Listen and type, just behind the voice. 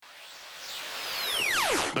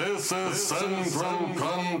This is Central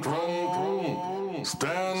Control.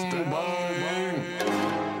 Stand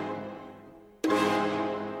by.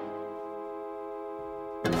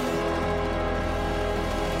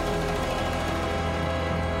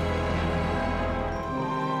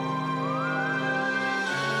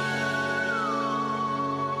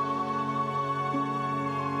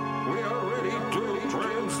 We are ready to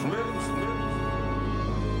transmit.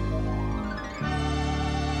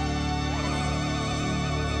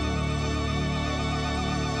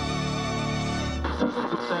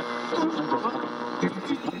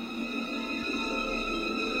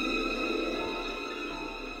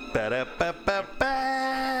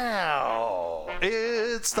 Ba-da-ba-ba-bow.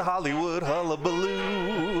 It's the Hollywood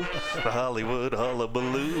Hullabaloo. The Hollywood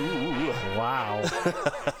Hullabaloo. Wow.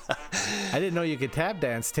 I didn't know you could tap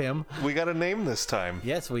dance, Tim. We got a name this time.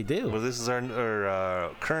 Yes, we do. Well, this is our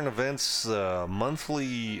current events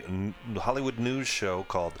monthly Hollywood news show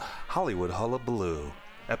called Hollywood Hullabaloo,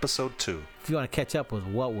 Episode 2. If you want to catch up with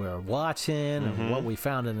what we're watching and what we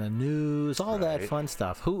found in the news, all that Right. fun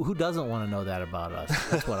stuff. Who doesn't want to know that about us?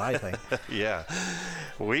 That's what I think. Yeah,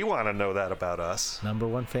 we want to know that about us. Number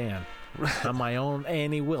one fan. I'm my own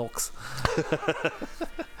Annie Wilkes.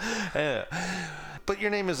 But your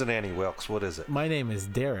name isn't Annie Wilkes. What is it? My name is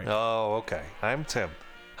Derek. Oh, okay. I'm Tim.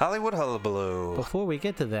 Hollywood Hullabaloo. Before we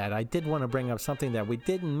get to that, I did want to bring up something that we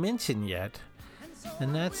didn't mention yet,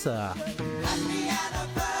 and that's Happy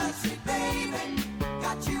anniversary, baby.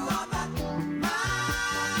 Got you on my mind.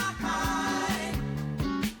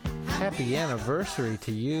 happy anniversary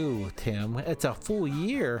to you, Tim. It's a full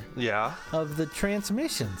year Yeah. of the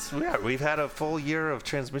transmissions. Yeah, we've had a full year of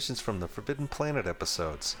transmissions from the Forbidden Planet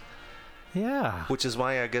episodes, Yeah. which is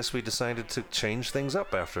why I guess we decided to change things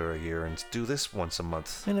up after a year and do this once a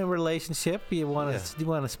month. In a relationship, you want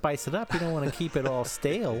to spice it up. You don't want to keep it all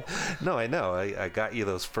stale. No, I know. I got you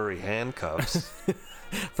those furry handcuffs.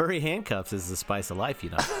 Furry handcuffs is the spice of life, you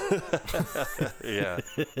know. Yeah.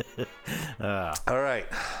 All right.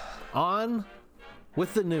 On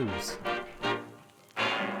with the news.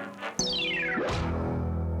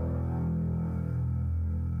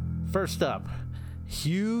 First up,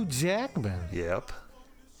 Hugh Jackman Yep.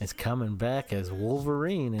 is coming back as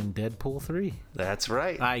Wolverine in Deadpool 3. That's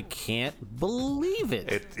right. I can't believe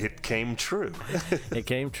it. It came true. It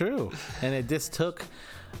came true. And it just took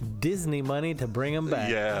Disney money to bring him back.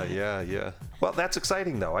 Yeah. Well, that's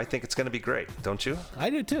exciting, though. I think it's going to be great, don't you? I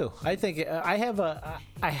do too. I think I have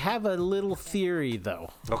a little theory though.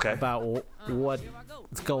 Okay. About what's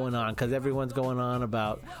going on, because everyone's going on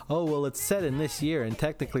about, oh well, it's set in this year, and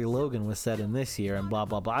technically Logan was set in this year, and blah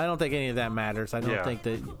blah blah. I don't think any of that matters. I don't Yeah. think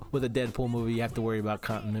that with a Deadpool movie you have to worry about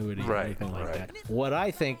continuity or Right, anything like right. that. What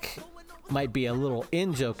I think might be a little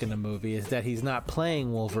in joke in the movie is that he's not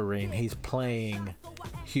playing Wolverine. He's playing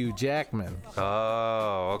Hugh Jackman.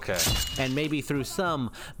 Oh, okay. And maybe through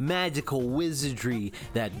some magical wizardry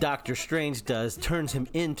that Doctor Strange does, turns him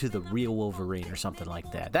into the real Wolverine or something like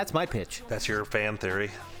that. That's my pitch. That's your fan theory.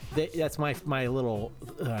 That's my little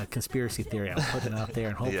conspiracy theory I'm putting out there,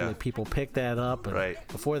 and hopefully Yeah. people pick that up. And Right.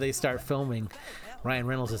 before they start filming, Ryan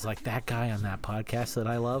Reynolds is like, that guy on that podcast that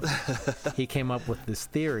I love, he came up with this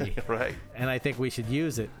theory, Right. and I think we should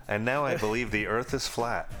use it. And now I believe the Earth is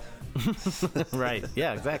flat. Right.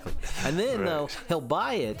 Yeah, exactly. And then, Right. though, he'll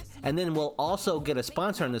buy it, and then we'll also get a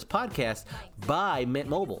sponsor on this podcast by Mint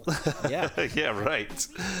Mobile. Yeah. Yeah, right.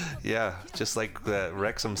 Yeah, just like the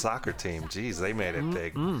Wrexham soccer team. Jeez, they made it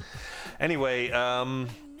big. Anyway,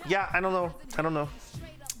 yeah, I don't know.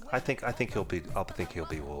 I think he'll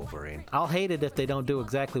be Wolverine. I'll hate it if they don't do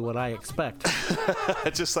exactly what I expect.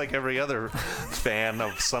 Just like every other fan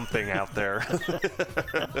of something out there.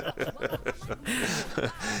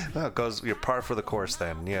 Well, you're par for the course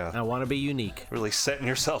then. Yeah. I want to be unique. Really setting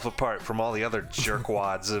yourself apart from all the other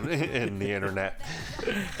jerkwads in the internet.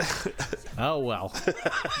 Oh, well.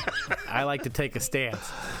 I like to take a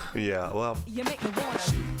stance. Yeah, well, You make me wanna.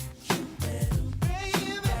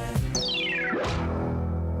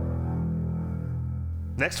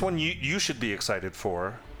 next one you should be excited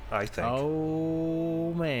for, I think.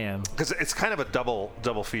 Oh, man. Because it's kind of a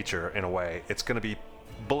double feature in a way. It's going to be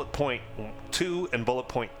Bullet Point 2 and Bullet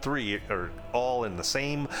Point 3 are all in the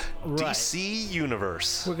same Right. DC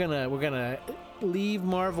universe. We're gonna leave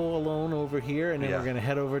Marvel alone over here, and then Yeah. we're gonna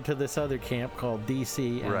head over to this other camp called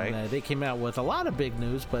DC. And Right. they came out with a lot of big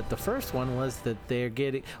news, but the first one was that they're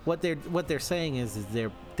getting what they're saying is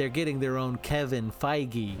they're getting their own Kevin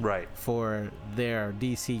Feige Right. for their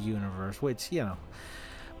DC universe, which, you know.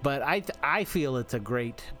 But I feel it's a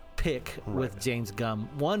great pick with James Gunn.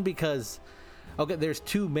 One, because Okay, there's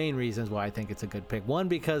two main reasons why I think it's a good pick. One,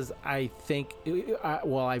 because I think,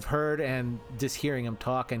 well, I've heard and just hearing him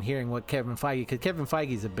talk and hearing what Kevin Feige, because Kevin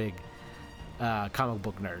Feige's a big comic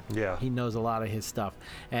book nerd. Yeah. He knows a lot of his stuff.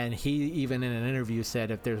 And he even in an interview said,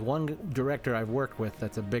 if there's one director I've worked with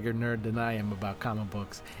that's a bigger nerd than I am about comic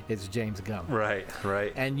books, it's James Gunn. Right.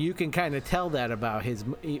 And you can kind of tell that about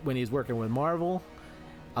when he's working with Marvel.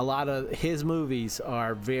 A lot of his movies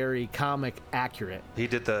are very comic accurate. He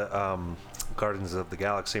did the Guardians of the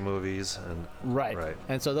Galaxy movies, and Right. Right.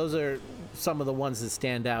 And so those are some of the ones that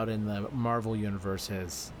stand out in the Marvel universe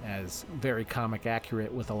as very comic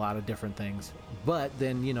accurate with a lot of different things. But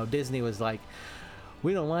then, Disney was like,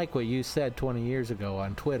 we don't like what you said 20 years ago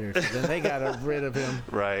on Twitter. So then they got rid of him.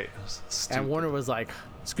 Right. And Warner was like,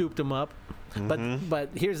 scooped him up. But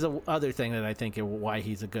here's the other thing that I think why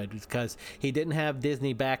he's a good, because he didn't have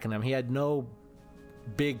Disney backing him. He had no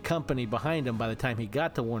big company behind him by the time he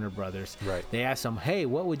got to Warner Brothers. Right. They asked him, hey,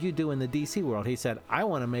 what would you do in the DC world? He said, I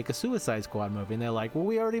want to make a Suicide Squad movie. And they're like, well,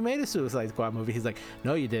 we already made a Suicide Squad movie. He's like,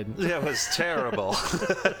 no, you didn't. Yeah, it was terrible.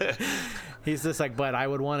 He's just like, but I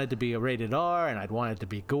would want it to be a rated R, and I'd want it to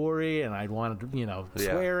be gory, and I'd want it,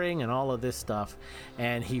 swearing and all of this stuff.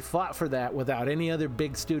 And he fought for that without any other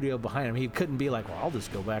big studio behind him. He couldn't be like, well, I'll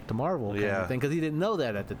just go back to Marvel kind of thing, because he didn't know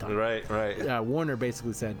that at the time. Right. Warner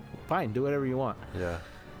basically said, fine, do whatever you want. Yeah.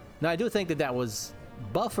 Now, I do think that was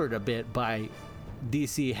buffered a bit by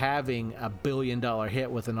DC having a $1 billion hit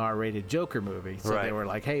with an R-rated Joker movie. So Right. they were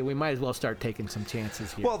like, hey, we might as well start taking some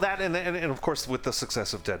chances here. Well, that and of course with the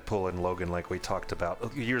success of Deadpool and Logan, like we talked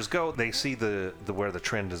about years ago, they see the where the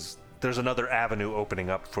trend is. There's another avenue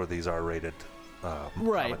opening up for these R-rated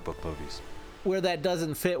Right. comic book movies. Where that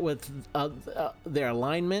doesn't fit with their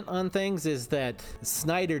alignment on things is that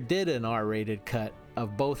Snyder did an R-rated cut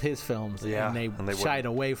of both his films, Yeah, and they and shied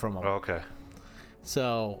away from them. Okay.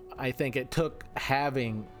 So I think it took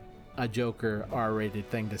having a Joker R-rated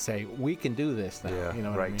thing to say, we can do this now. Yeah. You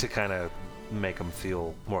know what right. I mean? To kind of make them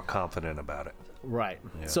feel more confident about it. Right.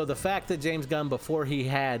 Yeah. So the fact that James Gunn, before he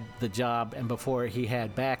had the job and before he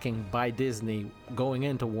had backing by Disney going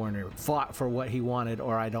into Warner, fought for what he wanted,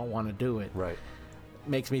 or I don't want to do it, Right.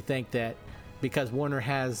 makes me think that because Warner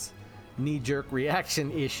has knee-jerk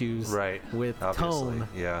reaction issues Right. with Obviously. tone,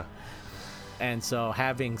 Yeah. and so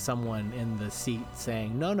having someone in the seat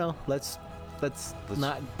saying, no, let's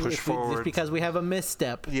not push forward. Just because we have a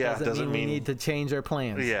misstep Yeah, doesn't we mean- need to change our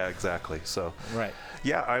plans. Yeah. Exactly. So. Right.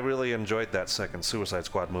 Yeah, I really enjoyed that second Suicide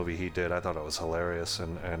Squad movie he did. I thought it was hilarious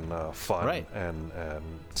and fun. Right. And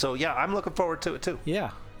so yeah, I'm looking forward to it too.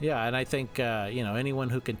 Yeah, and I think anyone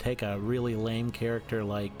who can take a really lame character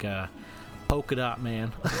like Polka Dot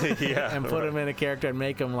Man Yeah. and put him in a character and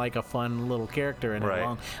make him like a fun little character and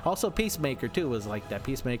Right. Also, Peacemaker too was like that.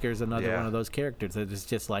 Peacemaker is another Yeah. one of those characters that is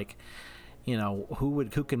just like,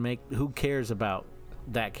 who cares about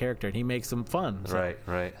that character? And he makes them fun. So.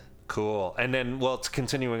 Right. Cool. And then, well, it's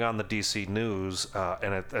continuing on the DC news,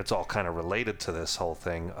 and it's all kind of related to this whole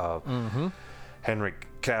thing. Henry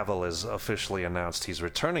Cavill is officially announced he's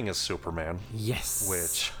returning as Superman, Yes.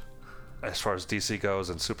 which, as far as DC goes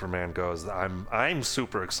and Superman goes, I'm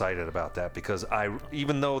super excited about that because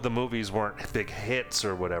even though the movies weren't big hits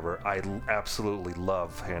or whatever, I absolutely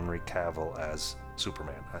love Henry Cavill as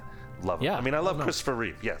Superman. I love him. Yeah. I mean, I love No. Christopher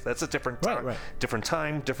Reeve. Yeah, that's a different time, Right. different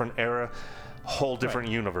time, different era, whole different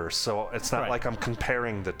universe. So it's not Right. like I'm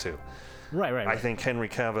comparing the two. Right. I think Henry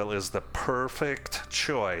Cavill is the perfect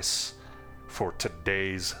choice for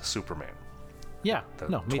today's Superman. Yeah. The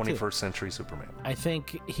No, me too. 21st century Superman. I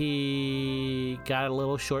think he got a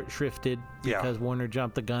little short shrifted Yeah. because Warner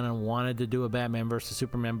jumped the gun and wanted to do a Batman versus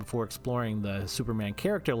Superman before exploring the Superman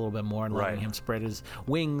character a little bit more and letting Right. him spread his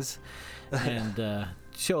wings and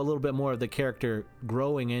show a little bit more of the character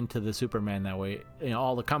growing into the Superman that way.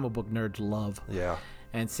 All the comic book nerds love. Yeah.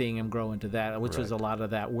 And seeing him grow into that, which was a Right. lot of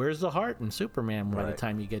that. Where's the heart in Superman by the Right.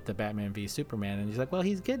 time you get to Batman v Superman? And he's like, well,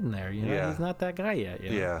 he's getting there. Yeah. He's not that guy yet.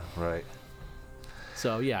 Yeah, right.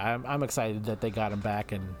 So yeah, I'm excited that they got him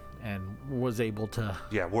back and was able to.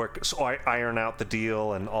 Yeah, iron out the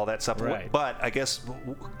deal and all that stuff. Right. But I guess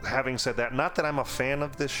having said that, not that I'm a fan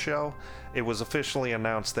of this show, it was officially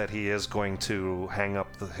announced that he is going to hang up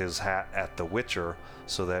his hat at The Witcher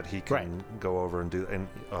so that he can Right. go over and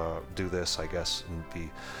do this, I guess, and be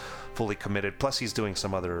fully committed. Plus, he's doing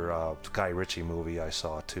some other Guy Ritchie movie I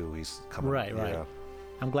saw too. He's coming. Right. Yeah.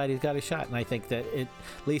 I'm glad he's got a shot, and I think that at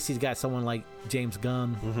least he's got someone like James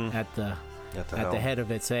Gunn at the At the at helm. the head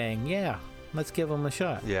of it saying, yeah, let's give him a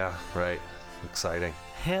shot. Yeah, right. Exciting.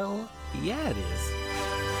 Hell yeah, it is.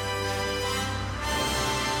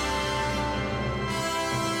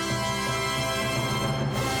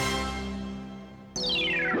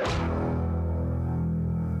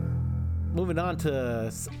 moving on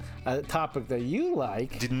to a topic that you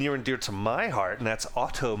like. Near and dear to my heart, and that's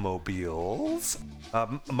automobiles.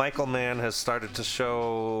 Michael Mann has started to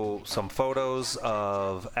show some photos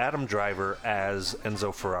of Adam Driver as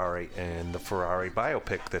Enzo Ferrari in the Ferrari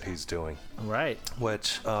biopic that he's doing. Right.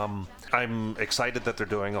 Which I'm excited that they're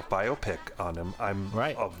doing a biopic on him. I'm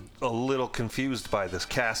Right. a little confused by this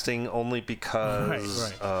casting only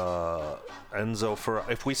because Right. Enzo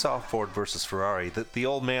Ferrari. If we saw Ford versus Ferrari, the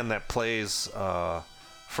old man that plays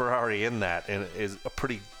Ferrari in that is a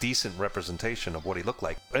pretty decent representation of what he looked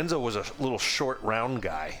like. Enzo was a little short, round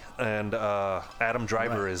guy, and Adam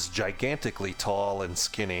Driver is gigantically tall and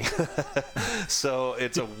skinny. So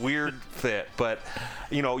it's a weird fit. But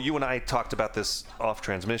you know, you and I talked about this off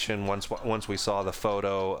transmission once we saw the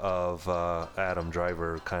photo of Adam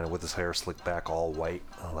Driver kind of with his hair slicked back, all white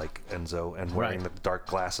like Enzo, and wearing the dark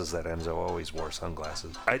glasses that Enzo always wore,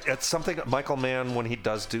 sunglasses. It's something Michael Mann, when he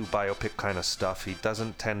does do biopic kind of stuff, he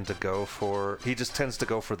doesn't tend to go for. He just tends to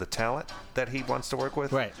go for the talent that he wants to work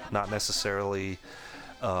with, Right. not necessarily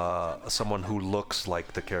someone who looks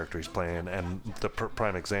like the character he's playing. And the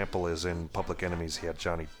prime example is in Public Enemies, he had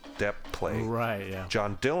Johnny Depp play Right, yeah.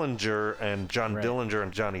 John Dillinger, and John Right. Dillinger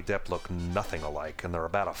and Johnny Depp look nothing alike, and they're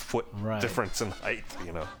about a foot Right. difference in height,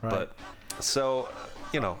 you know. Right. But so,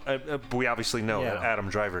 you know, we obviously know Yeah. that Adam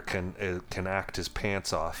Driver can act his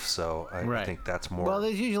pants off, so I Right. think that's more. Well,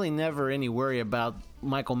 there's usually never any worry about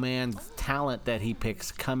Michael Mann's talent that he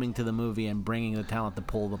picks coming to the movie and bringing the talent to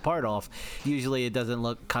pull the part off. Usually it doesn't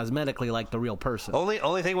look cosmetically like the real person.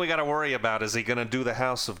 Only thing we got to worry about is he going to do the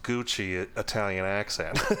House of Gucci Italian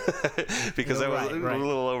accent, because that was Right. a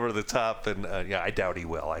little over the top, and yeah, I doubt he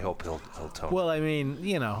will. I hope he'll tone. Well, I mean,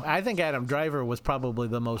 you know, I think Adam Driver was probably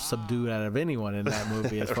the most subdued out of anyone in that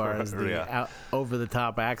movie as far as the Yeah.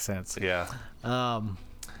 over-the-top accents. Yeah.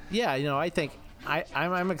 Yeah, you know, I think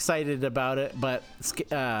I'm excited about it, but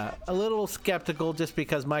a little skeptical just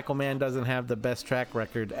because Michael Mann doesn't have the best track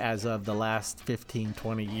record as of the last 15,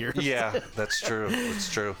 20 years. Yeah, that's true.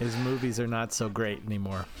 It's true. His movies are not so great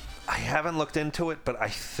anymore. I haven't looked into it, but I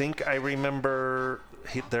think I remember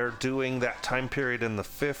they're doing that time period in the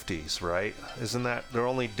 50s, right? Isn't that they're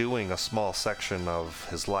only doing a small section of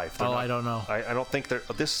his life? They're I don't know. I don't think they're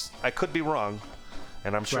this. I could be wrong,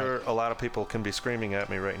 and I'm sure Right. a lot of people can be screaming at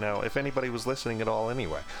me right now if anybody was listening at all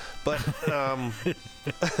anyway. But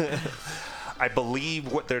I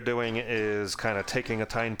believe what they're doing is kind of taking a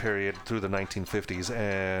time period through the 1950s,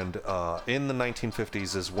 and in the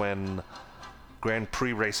 1950s is when Grand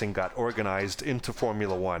Prix racing got organized into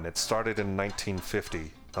Formula One. It started in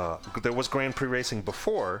 1950. There was Grand Prix racing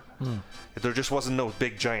before. There just wasn't no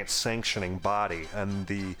big giant sanctioning body, and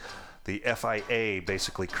the FIA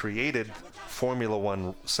basically created Formula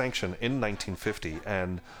One sanction in 1950.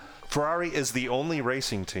 And Ferrari is the only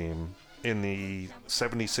racing team in the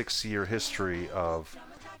 76-year history of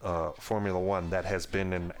Formula One that has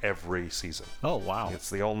been in every season. Oh, wow. It's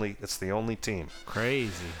the only team.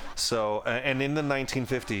 Crazy. So, and in the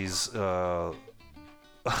 1950s,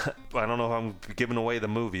 I don't know if I'm giving away the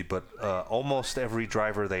movie, but almost every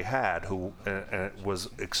driver they had who was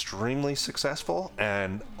extremely successful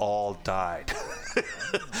and all died.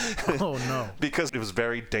 Oh, no. Because it was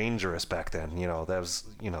very dangerous back then. You know, that was,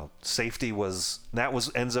 you know, safety was,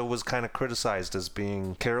 Enzo was kind of criticized as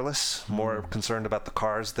being careless, more concerned about the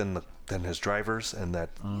cars than his drivers, and that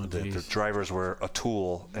the drivers were a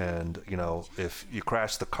tool. And, you know, if you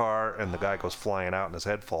crash the car and the guy goes flying out and his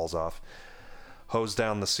head falls off, hose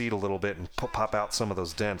down the seat a little bit and pop out some of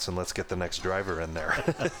those dents, and let's get the next driver in there.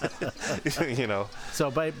 You know.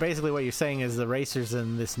 So basically what you're saying is the racers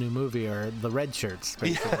in this new movie are the red shirts,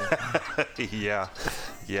 basically. Yeah.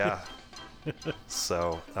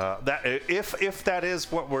 So that if that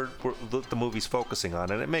is what the movie's focusing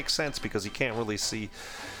on, and it makes sense because you can't really see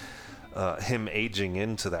him aging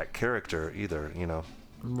into that character either, you know.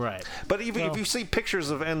 Right. But even if you see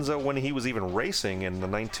pictures of Enzo when he was even racing in the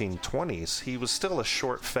 1920s, he was still a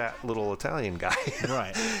short, fat little Italian guy.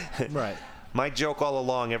 Right. My joke all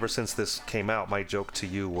along, ever since this came out, my joke to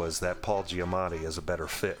you was that Paul Giamatti is a better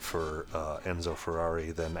fit for Enzo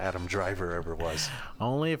Ferrari than Adam Driver ever was.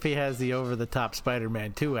 Only if he has the over-the-top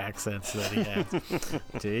Spider-Man 2 accents that he has.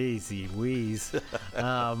 Jeez Louise.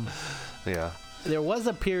 Yeah. There was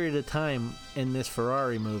a period of time in this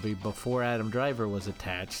Ferrari movie before Adam Driver was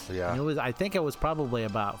attached. Yeah. And I think it was probably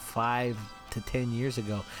about 5 to 10 years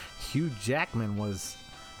ago. Hugh Jackman was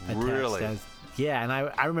attached. Really? Yeah, and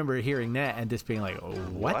I remember hearing that and just being like, oh,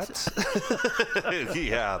 what?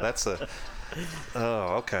 Yeah, that's a...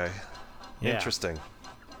 Oh, okay. Yeah. Interesting.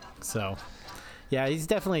 So, yeah, he's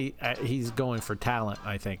definitely he's going for talent,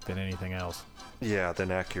 I think, than anything else. Yeah, than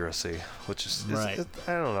accuracy, which is Right.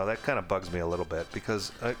 I don't know. That kind of bugs me a little bit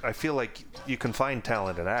because I feel like you can find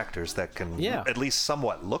talented actors that can Yeah. at least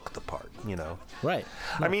somewhat look the part. Right.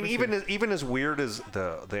 I mean, even as weird as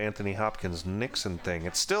the Anthony Hopkins Nixon thing,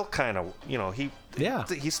 it's still kind of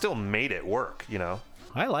he still made it work.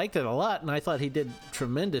 I liked it a lot, and I thought he did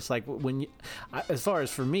tremendous. Like as far as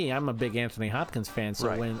for me, I'm a big Anthony Hopkins fan. So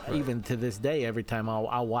Right. even to this day, every time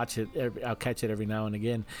I'll watch it, I'll catch it every now and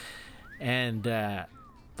again. And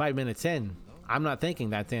 5 minutes in, I'm not thinking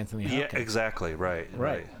that's Anthony Hopkins. Yeah, exactly. Right.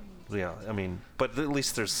 Yeah, I mean, but at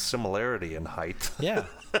least there's similarity in height. Yeah.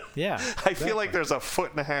 I feel like there's a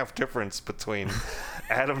 1.5 foot difference between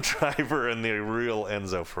Adam Driver and the real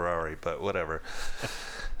Enzo Ferrari, but whatever.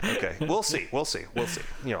 Okay, we'll see.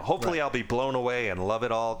 Hopefully I'll be blown away and love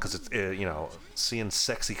it all because it's seeing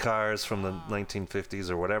sexy cars from the 1950s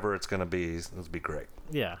or whatever it's gonna be. It'll be great.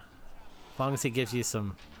 Yeah. As long as he gives you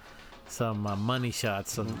some money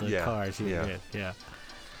shots of the cars, you're good. Yeah.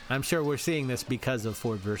 I'm sure we're seeing this because of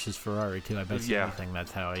Ford versus Ferrari too. I bet you anything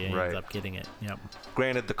that's how he ends up getting it. Yep.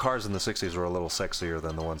 Granted, the cars in the 60s were a little sexier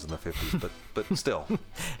than the ones in the 50s, but still.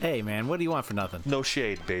 Hey man, what do you want for nothing? No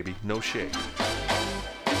shade, baby. No shade.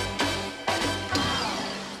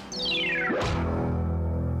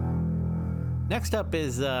 Next up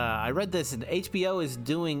is, I read this, and HBO is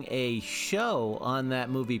doing a show on that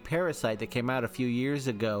movie Parasite that came out a few years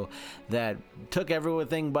ago that took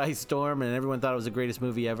everything by storm, and everyone thought it was the greatest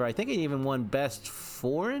movie ever. I think it even won Best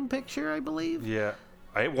Foreign Picture, I believe. Yeah,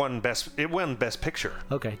 it won Best Picture.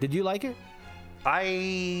 Okay, did you like it?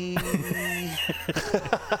 I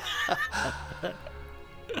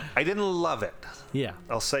didn't love it. Yeah.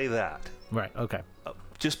 I'll say that. Right, okay.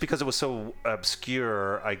 Just because it was so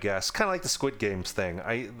obscure, I guess, kind of like the Squid Games thing.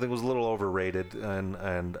 I think it was a little overrated,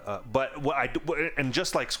 but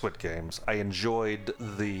just like Squid Games, I enjoyed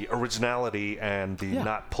the originality and the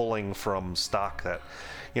not pulling from stock that,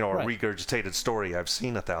 a regurgitated story I've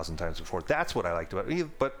seen 1,000 times before. That's what I liked about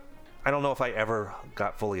it. But I don't know if I ever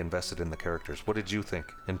got fully invested in the characters. What did you think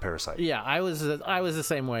in Parasite? Yeah, I was the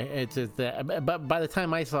same way. It's just that, but by the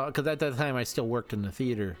time I saw, because at that time I still worked in the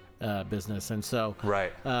theater business, and so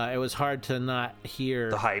it was hard to not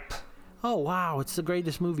hear the hype. Oh wow, it's the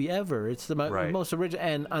greatest movie ever. It's the most original.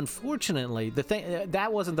 And unfortunately, the thing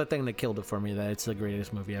that wasn't the thing that killed it for me. That it's the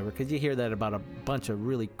greatest movie ever, because you hear that about a bunch of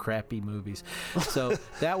really crappy movies. So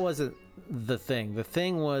that wasn't the thing. The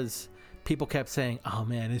thing was, people kept saying, "Oh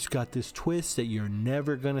man, it's got this twist that you're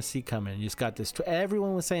never gonna see coming. It's got this."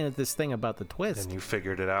 Everyone was saying this thing about the twist. And you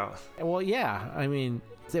figured it out. Well, yeah. I mean,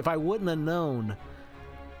 if I wouldn't have known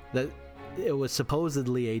that it was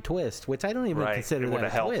supposedly a twist, which I don't even consider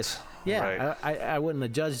that a twist. Yeah, I wouldn't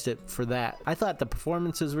have judged it for that. I thought the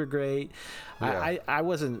performances were great. Yeah. I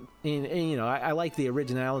wasn't, I like the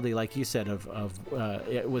originality, like you said, of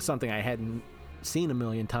it was something I hadn't seen a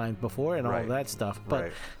million times before and all of that stuff.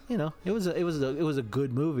 But it was a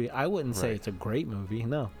good movie. I wouldn't say it's a great movie,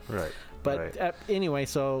 no. Right. But anyway,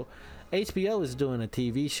 so HBO is doing a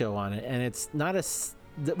TV show on it, and it's not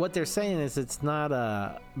what they're saying is it's not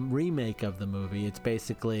a remake of the movie. It's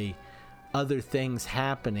basically other things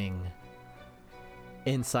happening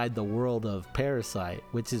inside the world of Parasite,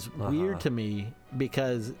 which is weird to me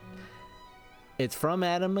because it's from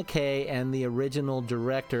Adam McKay and the original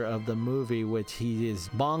director of the movie, which he is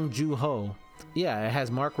Bong Joon-ho. Yeah, it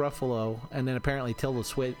has Mark Ruffalo, and then apparently Tilda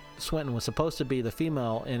Swinton was supposed to be the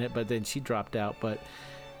female in it, but then she dropped out. But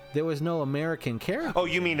there was no American character. Oh,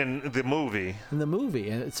 you mean in the movie? In the movie.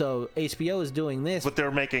 And so HBO is doing this. But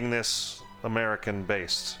they're making this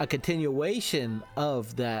American-based. A continuation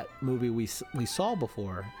of that movie we saw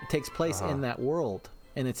before. It takes place in that world.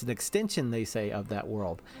 And it's an extension, they say, of that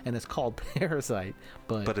world. And it's called Parasite.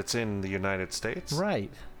 But it's in the United States?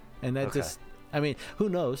 Right. And that just, I mean, who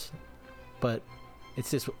knows? But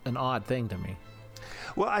it's just an odd thing to me.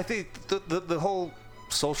 Well, I think the whole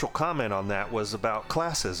social comment on that was about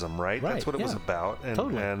classism, right? That's what it was about. And,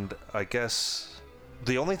 and I guess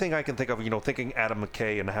the only thing I can think of, thinking Adam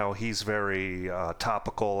McKay and how he's very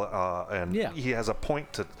topical and he has a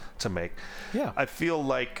point to make. Yeah. I feel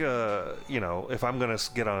like, if I'm going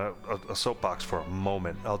to get on a soapbox for a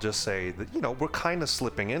moment, I'll just say that, we're kind of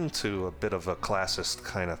slipping into a bit of a classist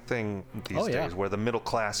kind of thing these days where the middle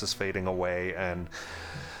class is fading away and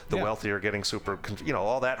the wealthy are getting super,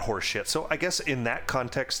 all that horse shit. So I guess in that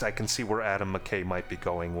context, I can see where Adam McKay might be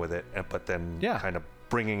going with it, but then kind of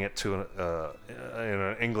bringing it to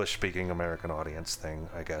an English-speaking American audience thing,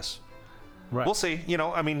 I guess. Right. We'll see. You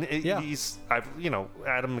know, I mean, Yeah.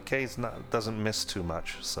 Adam McKay's doesn't miss too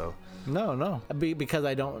much, so. No. Because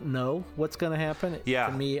I don't know what's going to happen. Yeah.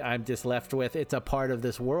 For me, I'm just left with it's a part of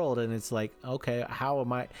this world, and it's like, okay, how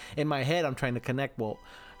am I? In my head, I'm trying to connect. Well,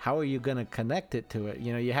 how are you going to connect it to it?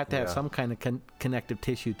 You know, you have to have Yeah. some kind of connective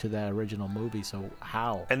tissue to that original movie. So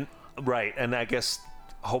how? And right, and I guess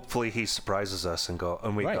hopefully he surprises us and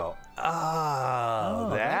we Right. go, oh,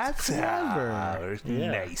 that's that's clever." how.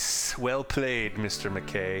 Yeah. Nice. Well played, Mr.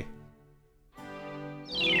 McKay.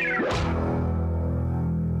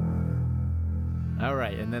 All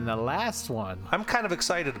right, and then the last one. I'm kind of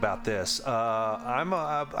excited about this.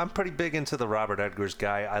 I'm pretty big into the Robert Eggers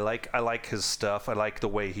guy. I like his stuff. I like the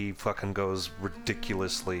way he fucking goes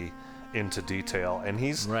ridiculously into detail, and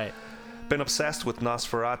he's Right. been obsessed with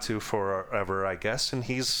Nosferatu forever, I guess, and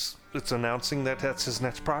it's announcing that that's his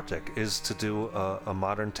next project, is to do a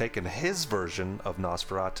modern take in his version of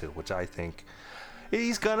Nosferatu, which I think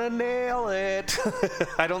he's gonna nail it.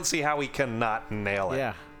 I don't see how he cannot nail it.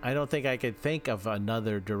 Yeah, I don't think I could think of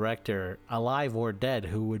another director, alive or dead,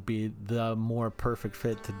 who would be the more perfect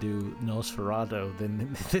fit to do Nosferatu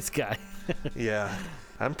than this guy. Yeah,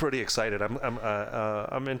 I'm pretty excited.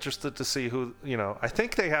 I'm interested to see who. You know, I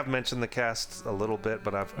think they have mentioned the cast a little bit,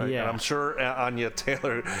 but Yeah. I'm sure Anya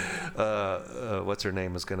Taylor, what's her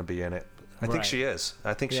name, is going to be in it. I think Right. she is.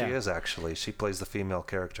 I think Yeah. she is actually. She plays the female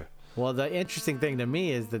character. Well, the interesting thing to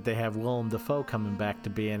me is that they have Willem Dafoe coming back to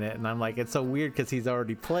be in it, and I'm like, it's so weird because he's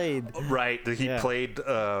already played. Right. He Yeah. played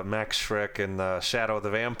Max Schreck in Shadow of the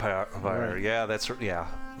Vampire. Right. Yeah, that's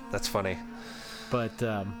funny. But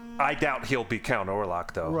I doubt he'll be Count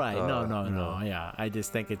Orlok though. right, no. Yeah, I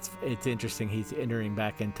just think it's interesting he's entering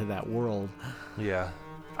back into that world. Yeah,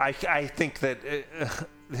 I think that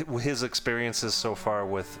his experiences so far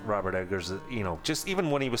with Robert Eggers, you know, just even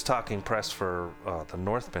when he was talking press for the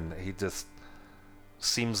Northman, he just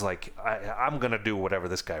seems like I'm gonna do whatever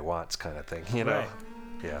this guy wants, kind of thing, you know. Right.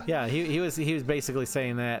 Yeah. Yeah, he was basically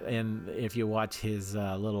saying that, and if you watch his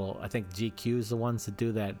little, I think GQ's the ones that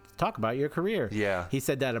do that, talk about your career. Yeah. He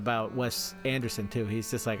said that about Wes Anderson too.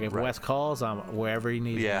 He's just like, if Right. Wes calls, I'm wherever he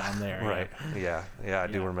needs me, Yeah, I'm there. right. Yeah, I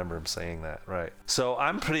do Yeah. remember him saying that. Right. So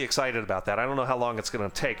I'm pretty excited about that. I don't know how long it's going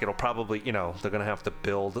to take. It'll probably, you know, they're going to have to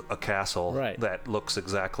build a castle Right. that looks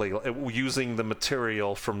exactly using the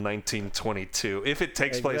material from 1922, if it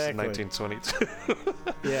takes place in Exactly.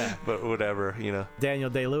 1922. Yeah. But whatever, you know.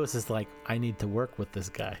 Daniel Day-Lewis is like, I need to work with this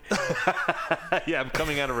guy. Yeah, I'm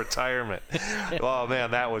coming out of retirement. Oh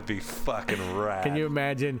man, that would be fucking rad. Can you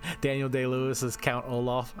imagine Daniel Day-Lewis as Count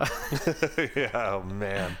Olaf? Yeah, oh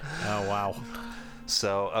man. Oh, wow.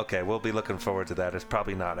 So okay, we'll be looking forward to that. It's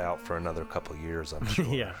probably not out for another couple years, I'm sure.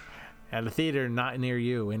 Yeah. At a theater not near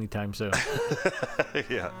you anytime soon.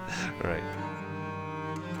 Yeah, right.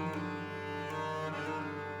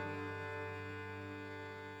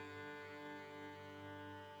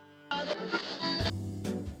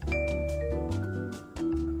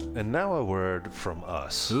 And now a word from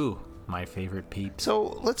us. Ooh, my favorite peeps.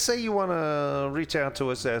 So let's say you want to reach out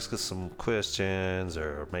to us, ask us some questions,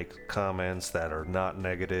 or make comments that are not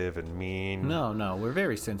negative and mean. No, we're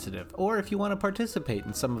very sensitive. Or if you want to participate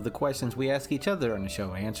in some of the questions we ask each other on the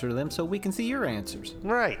show, answer them so we can see your answers.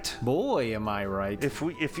 Right. Boy, am I right. If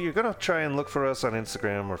you're gonna try and look for us on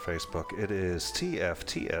Instagram or Facebook, it is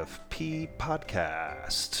TFTFP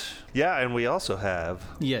Podcast. Yeah, and we also have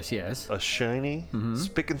Yes. a shiny,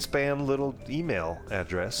 spick and span little email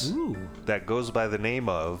address Ooh. that goes by the name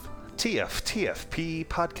of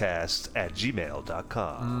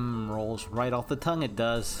tftfppodcast@gmail.com. Rolls right off the tongue, it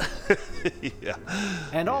does. Yeah.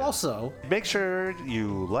 And also, Make sure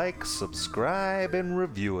you like, subscribe, and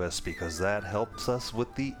review us because that helps us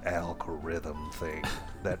with the algorithm thing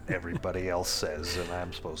that everybody else says and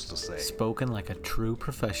I'm supposed to say. spoken like a true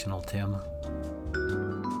professional, Tim.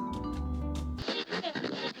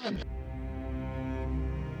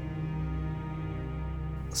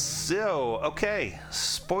 So, okay,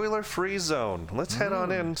 spoiler-free zone. Let's head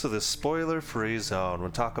on into the spoiler-free zone. We'll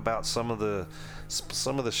talk about some of the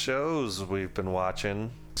shows we've been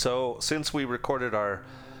watching. So, since we recorded our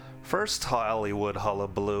first Hollywood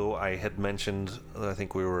Hullabaloo, I had mentioned, I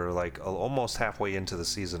think we were like almost halfway into the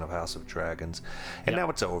season of House of Dragons, and Yeah. now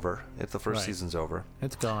it's over. If the first Right. season's over,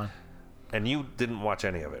 It's gone. and you didn't watch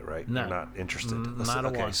any of it, right? No. You're not interested. Not a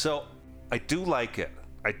okay, one. so I do like it.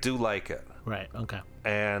 Right, okay.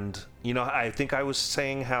 And, you know, I think I was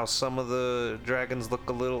saying how some of the dragons look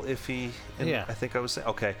a little iffy. Yeah. I think I was saying,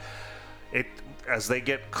 okay. as they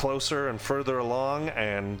get closer and further along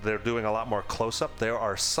and they're doing a lot more close-up, there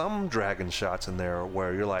are some dragon shots in there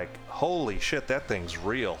where you're like, holy shit, that thing's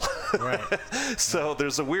real. Right. So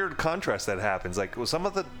there's a weird contrast that happens. Like some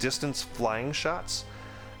of the distance flying shots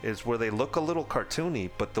is where they look a little cartoony,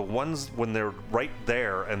 but the ones when they're right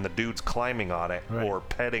there and the dude's climbing on it Right. or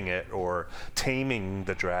petting it or taming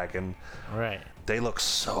the dragon, Right. they look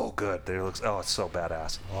so good. It's so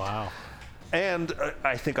badass. Wow. And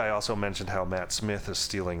I think I also mentioned how Matt Smith is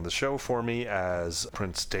stealing the show for me as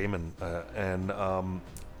Prince Daemon.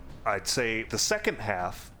 I'd say the second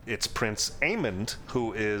half, it's Prince Aemond,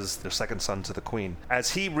 who is their second son to the queen.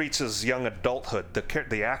 As he reaches young adulthood,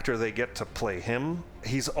 the actor they get to play him,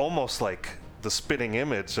 he's almost like the spitting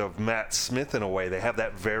image of Matt Smith in a way. They have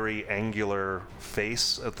that very angular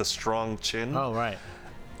face, the strong chin. Oh, right.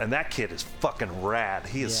 And that kid is fucking rad.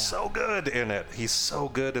 He is Yeah. so good in it. He's so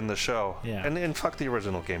good in the show. Yeah. And fuck the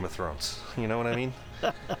original Game of Thrones. You know what I mean?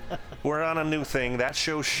 We're on a new thing. That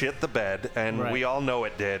show shit the bed, and Right. we all know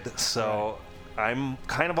it did. So I'm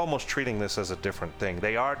kind of almost treating this as a different thing.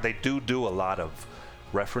 They do a lot of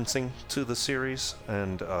referencing to the series,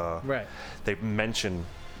 and Right. they mention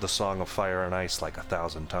the Song of Fire and Ice like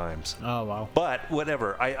 1,000 times. Oh, wow. But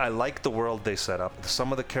whatever, I like the world they set up.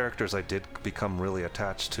 Some of the characters I did become really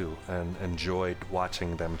attached to and enjoyed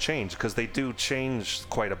watching them change, because they do change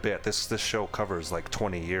quite a bit. This show covers like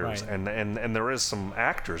 20 years, Right. and there is some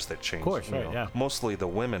actors that change. Of course, you right, know. yeah. Mostly the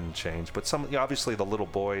women change, but some obviously the little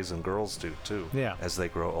boys and girls do too. Yeah. As they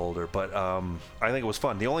grow older. But I think it was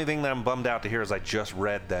fun. The only thing that I'm bummed out to hear is I just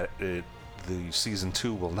read that the season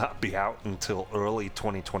 2 will not be out until early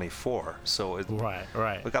 2024. So Right,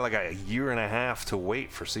 right. we got like a year and a half to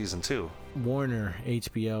wait for season 2. Warner,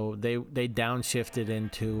 HBO, they downshifted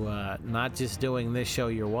into not just doing this show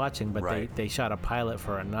you're watching, but Right. they shot a pilot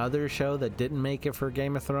for another show that didn't make it for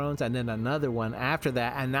Game of Thrones, and then another one after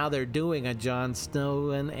that, and now they're doing a Jon Snow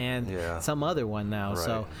and Yeah. some other one now. Right.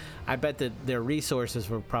 So I bet that their resources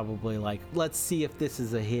were probably like, let's see if this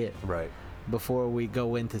is a hit Right. before we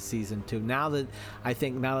go into season 2. Now that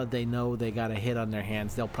they know they got a hit on their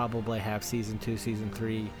hands, they'll probably have season 2, season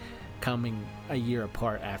 3 coming a year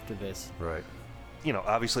apart after this. Right. You know,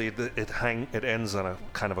 obviously it ends on a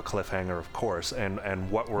kind of a cliffhanger, of course, and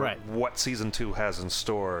Right. what season 2 has in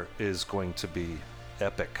store is going to be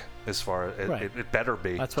epic. As far as Right. it better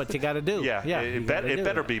be. That's what you got to do. Yeah, you it gotta do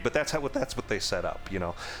better be, but that's what they set up. You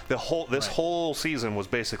know, this Right. whole season was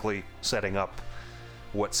basically setting up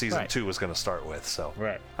what season Right. 2 was going to start with. So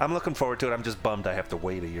Right. I'm looking forward to it. I'm just bummed I have to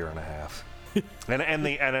wait a year and a half.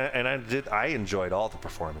 I enjoyed all the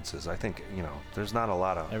performances. I think, you know, there's not a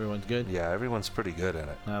lot of Everyone's good. yeah, everyone's pretty good in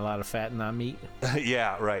it. Not a lot of fat and not meat.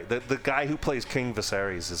 Yeah, right. The guy who plays King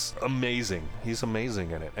Viserys is amazing. He's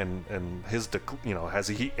amazing in it, and his as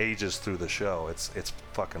he ages through the show, it's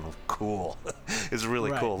fucking cool. It's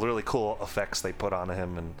really Right. cool. Really cool effects they put on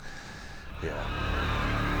him, and yeah.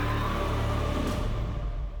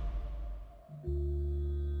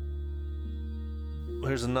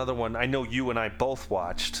 Here's another one I know you and I both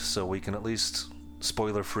watched, so we can at least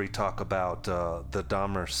spoiler-free talk about the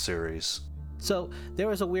Dahmer series. So there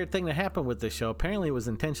was a weird thing that happened with this show. Apparently it was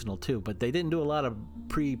intentional too, but they didn't do a lot of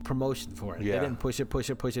pre-promotion for it. Yeah. They didn't push it.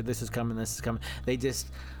 This is coming. They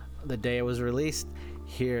just, the day it was released,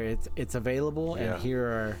 here it's available, Yeah. and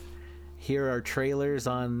here are trailers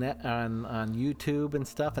on YouTube and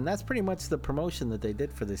stuff, and that's pretty much the promotion that they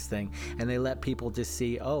did for this thing. And they let people just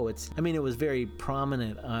see, it was very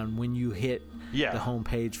prominent on when you hit the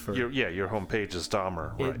homepage for your homepage is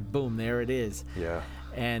Dahmer, right? boom, there it is. Yeah.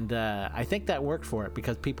 And I think that worked for it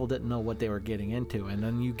because people didn't know what they were getting into. And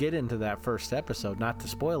then you get into that first episode, not to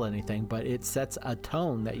spoil anything, but it sets a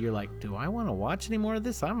tone that you're like, do I want to watch any more of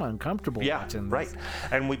this? I'm uncomfortable watching this. Right.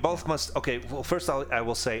 And we both must. Okay. Well, first I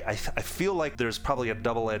will say I feel like there's probably a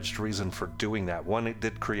double-edged reason for doing that. One, it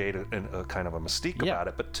did create a kind of a mystique about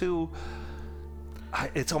it, but two,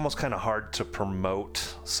 it's almost kind of hard to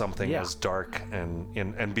promote something as dark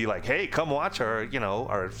and be like, hey, come watch our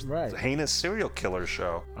Right. heinous serial killer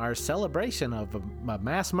show. Our celebration of a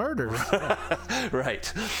mass murder. Right.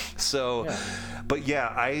 So, but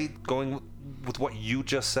yeah, going with what you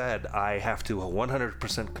just said, I have to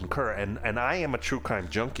 100% concur. And I am a true crime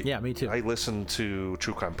junkie. Yeah, me too. I listen to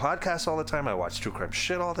true crime podcasts all the time. I watch true crime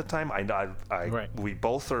shit all the time. Right. We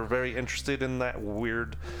both are very interested in that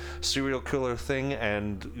weird serial killer thing.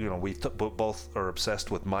 And, we both are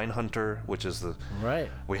obsessed with Mindhunter, which is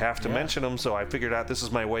Right. we have to mention him. So I figured out this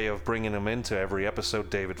is my way of bringing him into every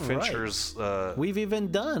episode. David Fincher's. We've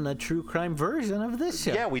even done a true crime version of this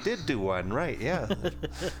show. Yeah, we did do one, right? Yeah.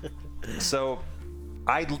 So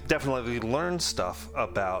I definitely learned stuff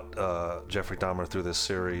about Jeffrey Dahmer through this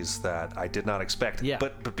series that I did not expect. Yeah.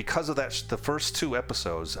 But because of that, the first 2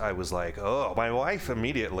 episodes, I was like, oh, my wife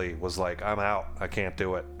immediately was like, I'm out. I can't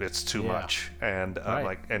do it. It's too Yeah. much. And I'm Right.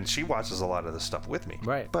 like, and she watches a lot of this stuff with me.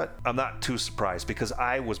 Right. But I'm not too surprised because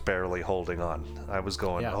I was barely holding on. I was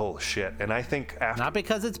going, Yeah. oh shit. And I think after Not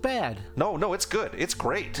because it's bad. no, it's good. It's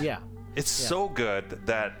great. Yeah. It's so good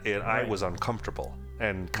that I Right. was uncomfortable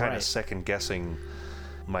and kind of Right. second guessing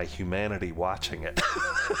my humanity watching it.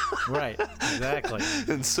 Right. Exactly.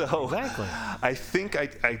 And so Exactly. I think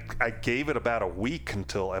I gave it about a week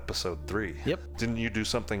until episode 3. Yep. Didn't you do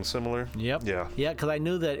something similar? Yep. Yeah. Yeah, because I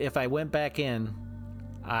knew that if I went back in,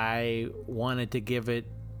 I wanted to give it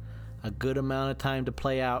a good amount of time to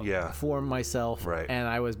play out Yeah. for myself. Right. And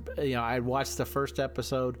I was, I watched the first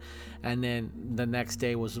episode, and then the next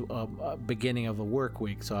day was a beginning of a work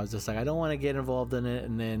week. So I was just like, I don't want to get involved in it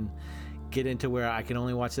and then get into where I can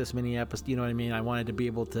only watch this many episodes. You know what I mean? I wanted to be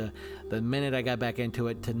able to, the minute I got back into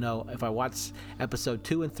it, to know if I watched episode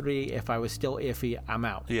 2 and 3, if I was still iffy, I'm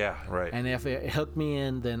out. Yeah, right. And if it hooked me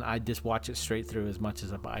in, then I'd just watch it straight through as much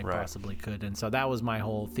as I Right. possibly could. And so that was my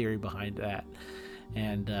whole theory behind that.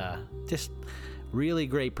 And just really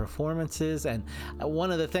great performances. And one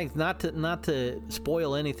of the things, not to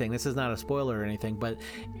spoil anything, this is not a spoiler or anything, but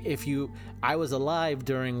I was alive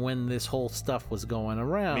during when this whole stuff was going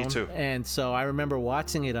around. Me too. And so I remember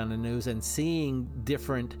watching it on the news and seeing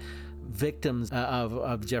different victims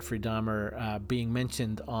of Jeffrey Dahmer being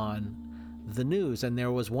mentioned on the news. And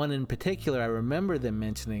there was one in particular I remember them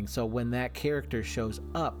mentioning. So when that character shows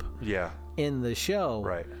up Yeah, in the show,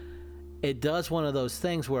 right. it does one of those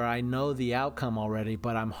things where I know the outcome already,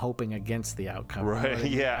 but I'm hoping against the outcome. You know Right. what I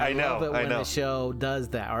mean? Yeah, I know, love it I when know. the show does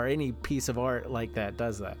that, or any piece of art like that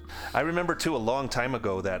does that. I remember too a long time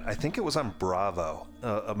ago that I think it was on Bravo,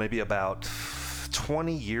 maybe about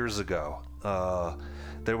 20 years ago.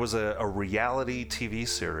 There was a reality TV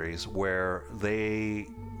series where they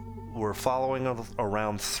were following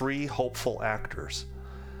around 3 hopeful actors,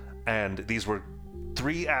 and these were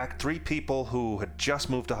three people who had just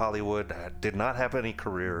moved to Hollywood, did not have any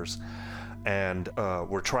careers, and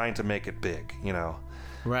were trying to make it big.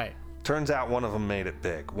 Right. Turns out one of them made it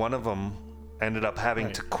big. One of them ended up having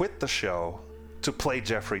Right. to quit the show to play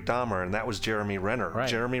Jeffrey Dahmer, and that was Jeremy Renner. Right.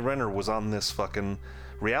 Jeremy Renner was on this fucking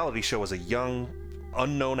reality show as a young,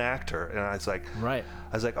 unknown actor, and I was like, Right.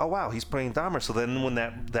 oh wow, he's playing Dahmer. So then when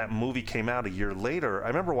that movie came out a year later, I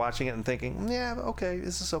remember watching it and thinking, yeah, okay,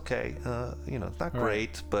 this is okay. It's not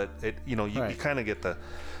great, but it, you Right. kind of get the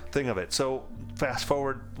thing of it. So fast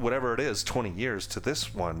forward, whatever it is, 20 years to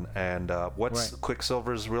this one, and what's Right.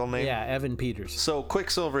 Quicksilver's real name? Yeah, Evan Peters. So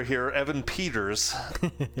Quicksilver here, Evan Peters.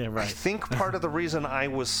 Yeah, I right. think part of the reason I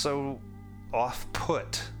was so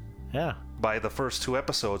off-put Yeah. by the first 2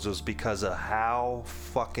 episodes was because of how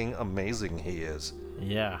fucking amazing he is.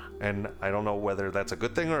 Yeah. And I don't know whether that's a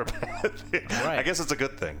good thing or a bad thing. Right. I guess it's a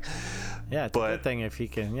good thing. Yeah, it's a But- good thing if he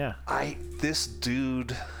can, yeah. This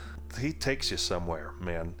dude, he takes you somewhere,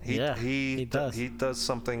 man. He does. He does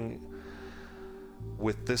something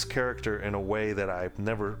with this character in a way that I've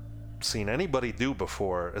never seen anybody do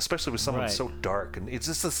before, especially with someone Right. so dark. And it's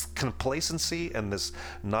just this complacency and this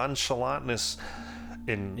nonchalantness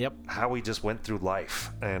in Yep. how he just went through life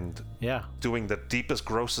and Yeah. doing the deepest,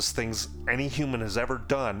 grossest things any human has ever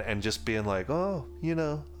done, and just being like, oh,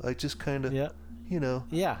 I just kind of, Yeah.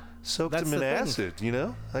 Yeah. soaked That's him in the thing.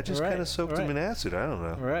 acid, I just Right, kind of soaked him right. in acid. I don't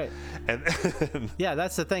know. Right. And Yeah,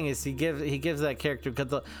 that's the thing is he gives that character,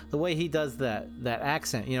 because the way he does that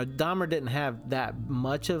accent, Dahmer didn't have that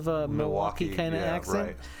much of a Milwaukee kind of yeah, accent.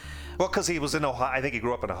 Right. Well, because he was in Ohio. I think he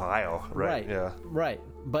grew up in Ohio, right? Yeah. Right.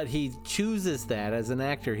 But he chooses that as an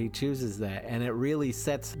actor. He chooses that, and it really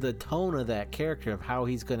sets the tone of that character of how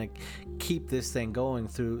he's going to keep this thing going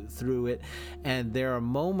through it. And there are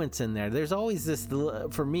moments in there. There's always this,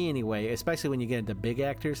 for me anyway, especially when you get into big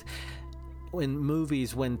actors. In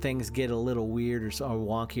movies, when things get a little weird or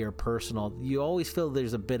wonky or personal, you always feel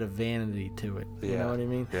there's a bit of vanity to it. You Yeah, know what I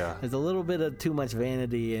mean? yeah. There's a little bit of too much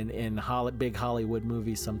vanity in big Hollywood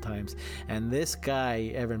movies sometimes. And this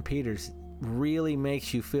guy, Evan Peters, really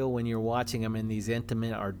makes you feel when you're watching him in these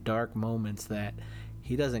intimate or dark moments that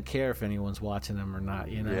he doesn't care if anyone's watching him or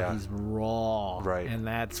not. Yeah. He's raw. Right. And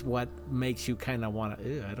that's what makes you kind of want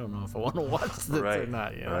to, I don't know if I want to watch this or Right,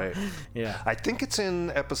 not. right. Yeah. I think it's in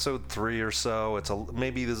episode 3 or so.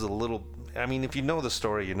 Maybe there's a little. I mean, if you know the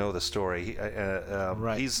story, you know the story.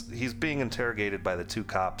 Right. He's being interrogated by the 2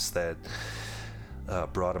 cops that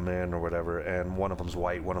brought him in or whatever, and one of them's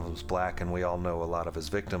white, one of them's black, and we all know a lot of his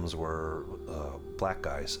victims were black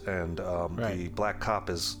guys. And the Right. black cop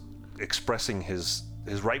is expressing his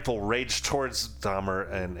his rightful rage towards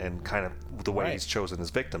Dahmer and kind of the way Right. he's chosen his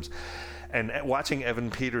victims. And watching Evan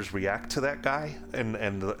Peters react to that guy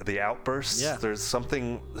and the outbursts, Yeah. there's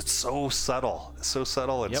something that's so subtle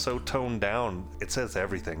and Yep. so toned down. It says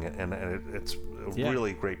everything, and it's a Yeah.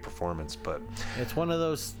 really great performance. But It's one of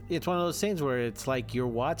those scenes where it's like you're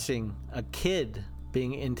watching a kid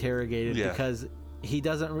being interrogated Yeah. because he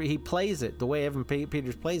doesn't he plays it the way Evan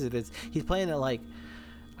Peters plays it. Is he's playing it like,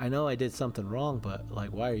 I know I did something wrong, but like,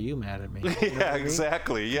 why are you mad at me? You know what yeah, I mean?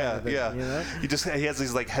 exactly. Yeah, thing, yeah. you know? He has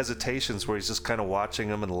these like hesitations where he's just kind of watching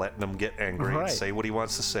him and letting him get angry and Right. say what he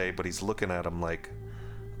wants to say, but he's looking at him like,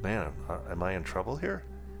 man, am I in trouble here?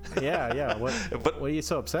 Yeah. But- What are you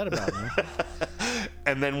so upset about, man?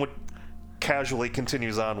 And then what casually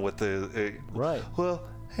continues on with the Right. Well,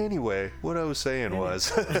 anyway, what I was saying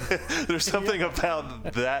was there's something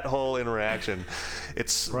about that whole interaction.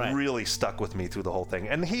 It's Right. really stuck with me through the whole thing.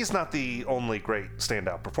 And he's not the only great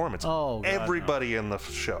standout performance. Oh, God, everybody in the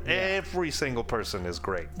show, every single person is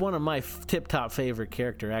great. One of my tip-top favorite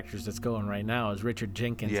character actors that's going right now is Richard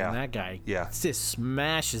Jenkins, Yeah. and that guy Yeah. just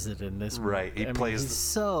smashes it in this movie. Right, he I mean, plays he's the-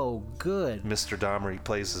 so good. Mr. Dahmer, he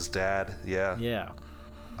plays his dad. Yeah. Yeah.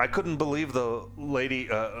 I couldn't believe the lady,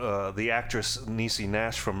 the actress Niecy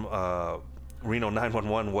Nash from Reno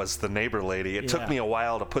 911 was the neighbor lady. It took Yeah. me a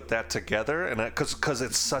while to put that together, and because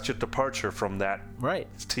it's such a departure from that Right.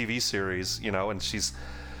 TV series, and she's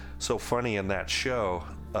so funny in that show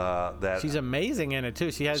that She's amazing in it too.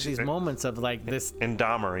 She has these moments of like this. in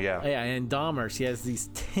Dahmer, yeah. Yeah, and Dahmer, she has these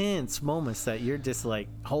tense moments that you're just like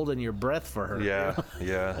holding your breath for her. Yeah,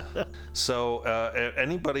 yeah. So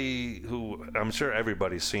anybody who, I'm sure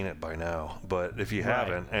everybody's seen it by now, but if you Right.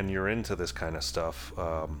 haven't and you're into this kind of stuff,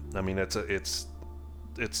 I mean,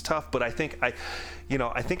 it's tough. But I think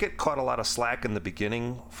it caught a lot of slack in the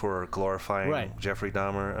beginning for glorifying Right. Jeffrey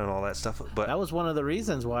Dahmer and all that stuff. But That was one of the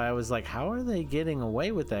reasons why I was like, how are they getting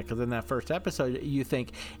away with that? Because in that first episode, you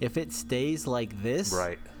think if it stays like this,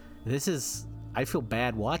 right, I feel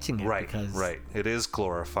bad watching it. right, because, right. It is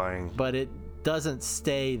glorifying. But it doesn't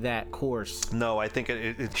stay that course. No, I think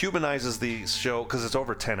it humanizes the show because it's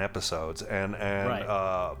over 10 episodes, and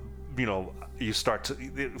Right. You start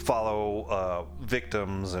to follow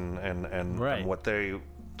victims and Right. what they,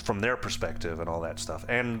 from their perspective and all that stuff,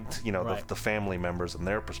 and Right. the family members and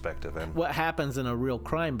their perspective. And What happens in a real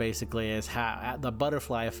crime basically is how the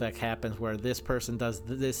butterfly effect happens, where this person does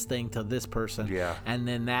this thing to this person, Yeah. and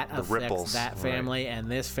then that affects ripples, that right. family and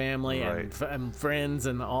this family and, Right. and friends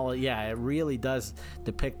and all. Yeah, it really does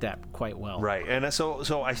depict that quite well. Right, and so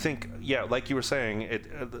I think, yeah, like you were saying,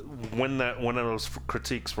 when those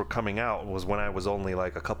critiques were coming out was when I was only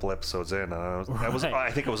like a couple episodes in, and Right. I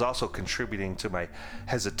think it was also contributing to my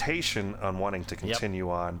hesitation on wanting to continue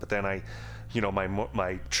on. But then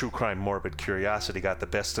my true crime morbid curiosity got the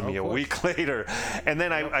best of me a course. week later, and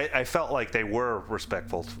then I felt like they were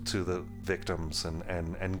respectful to the victims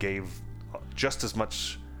and gave just as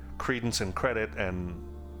much credence and credit and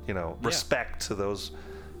respect to those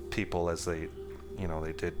people as they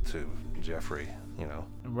did to Jeffrey.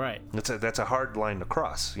 Right. That's a hard line to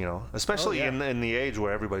cross, especially Oh, yeah. in the age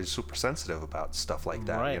where everybody's super sensitive about stuff like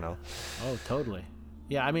that. Right. Oh, totally.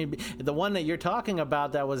 Yeah, I mean, the one that you're talking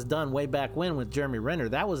about that was done way back when with Jeremy Renner,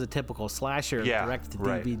 that was a typical slasher Yeah,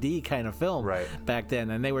 direct-to-DVD kind of film Right. back then.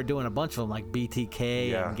 And they were doing a bunch of them like BTK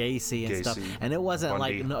Yeah, and Gacy and stuff. Gacy, And it wasn't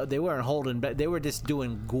Bundy. like, no, they weren't holding back. They were just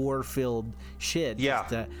doing gore-filled shit Yeah. just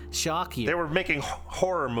to shock you. They were making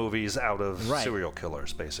horror movies out of Right. serial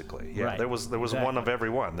killers, basically. Yeah, Right. there was one Exactly. of every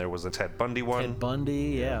one. There was a Ted Bundy one. Ted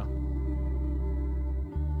Bundy, yeah.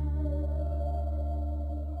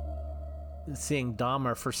 Seeing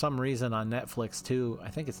Dahmer for some reason on Netflix too. I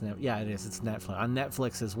think it's it is. It's Netflix. On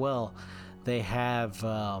Netflix as well, they have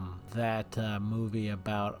that movie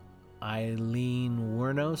about Eileen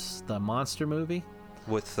Wuornos, the monster movie.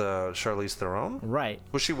 With Charlize Theron. Right.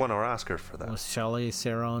 Well, she won an Oscar for that. With Charlize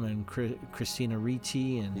Theron and Christina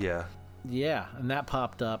Ricci and Yeah. yeah, and that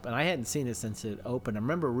popped up, and I hadn't seen it since it opened. I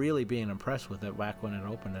remember really being impressed with it back when it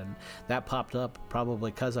opened, and that popped up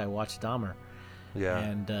probably because I watched Dahmer. Yeah.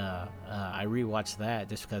 And I rewatched that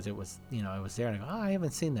just because it was, it was there. And I go, I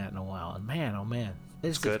haven't seen that in a while. And man, oh man,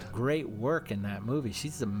 there's just good. great work in that movie.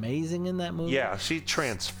 She's amazing in that movie. Yeah, she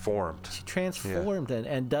transformed. She transformed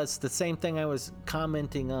and does the same thing I was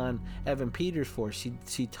commenting on Evan Peters for. She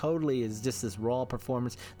totally is just this raw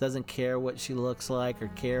performance. Doesn't care what she looks like or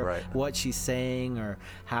care Right. what she's saying or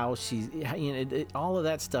how she's. All of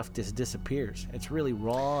that stuff just disappears. It's really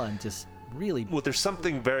raw and just really. Well, there's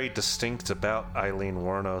something very distinct about Eileen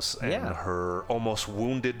Wuornos and Yeah. her almost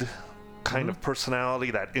wounded kind of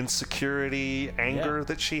personality, that insecurity, anger Yeah.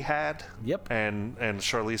 that she had. Yep. And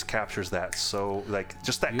Charlize captures that. So like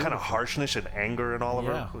just that kind of Beautiful. harshness and anger in all of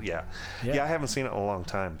her. Yeah. Yeah. Yeah, I haven't seen it in a long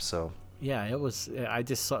time, so Yeah, it was. I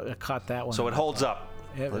just I caught that one. so it holds up.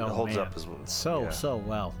 It oh, holds man. up as well. So Yeah.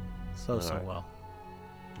 well, so Alright. well.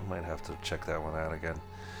 I might have to check that one out again.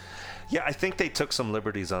 Yeah, I think they took some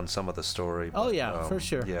liberties on some of the story. Oh but, yeah, for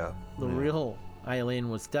sure. Yeah. The yeah. real Eileen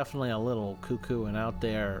was definitely a little cuckoo and out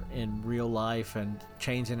there in real life and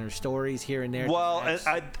changing her stories here and there. to Well, match-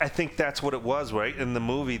 I think that's what it was, right? In the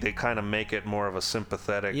movie, they kind of make it more of a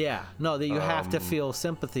sympathetic. yeah, no, that you have to feel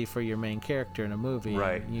sympathy for your main character in a movie.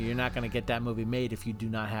 Right. and you're not going to get that movie made if you do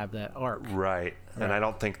not have that arc. Right. And Right. I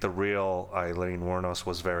don't think the real Eileen Wuornos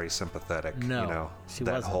was very sympathetic. No, you know, she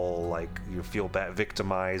that wasn't. whole like you feel bad,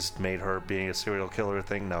 victimized, made her being a serial killer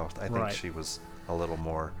thing. No, I think Right. she was a little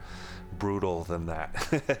more brutal than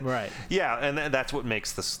that. Right. Yeah, and that's what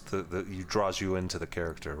makes this draws you into the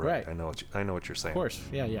character. Right. Right. I know what you're saying. Of course,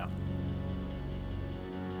 yeah.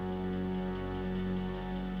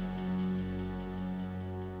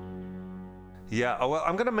 Yeah, oh, well,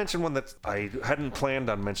 I'm going to mention one that I hadn't planned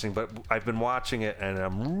on mentioning, but I've been watching it and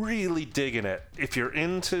I'm really digging it. If you're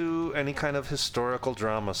into any kind of historical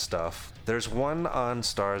drama stuff, there's one on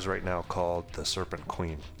Starz right now called The Serpent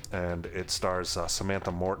Queen, and it stars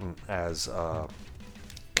Samantha Morton as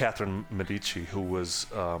Catherine Medici, who was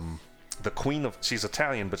the queen of, she's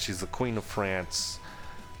Italian, but she's the queen of France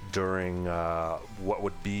during what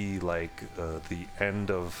would be like the end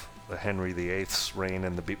of Henry VIII's reign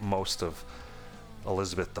and the most of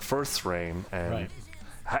Elizabeth I's reign, and Right.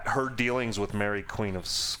 her dealings with Mary Queen of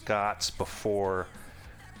Scots before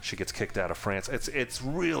she gets kicked out of France. It's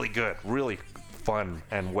really good, really fun,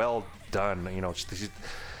 and well done. You know,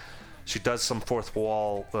 she does some fourth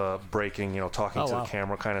wall breaking, you know, talking Oh, to wow. the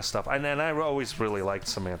camera kind of stuff. And I always really liked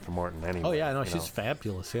Samantha Morton anyway. Oh yeah, no, you she's know.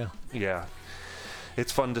 fabulous. Yeah. Yeah.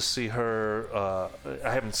 It's fun to see her.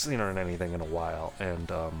 I haven't seen her in anything in a while,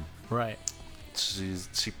 and Right.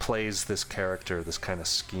 she plays this character, this kind of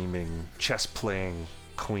scheming, chess-playing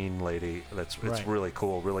queen lady. It's Right. really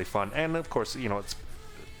cool, really fun, and of course, you know,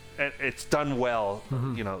 it's done well.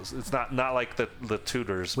 You know, it's not like the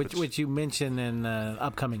Tudors, Which you mentioned in an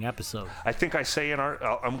upcoming episode. I think I say in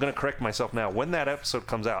I'm going to correct myself now. When that episode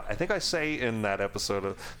comes out, I think I say in that episode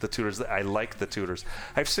of The Tudors that I like The Tudors.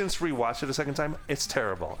 I've since rewatched it a second time. It's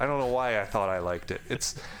terrible. I don't know why I thought I liked it.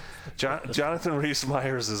 It's Jonathan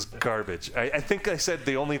Rhys-Meyers is garbage. I think I said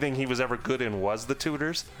the only thing he was ever good in was The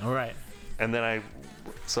Tudors, All right. and then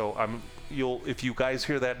if you guys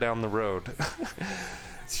hear that down the road,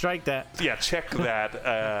 Strike that. yeah, check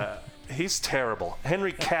that. He's terrible.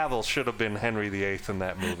 Henry Cavill should have been Henry VIII in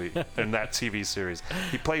that movie, in that TV series.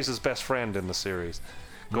 He plays his best friend in the series.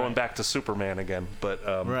 Going Right. back to Superman again. But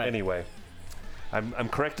Right. anyway, I'm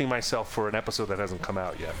correcting myself for an episode that hasn't come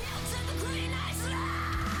out yet.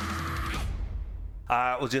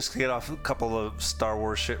 We'll just get off a couple of Star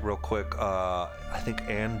Wars shit real quick. I think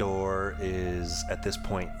Andor is, at this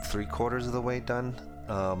point, 3/4 of the way done.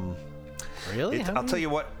 Really? How I'll many tell you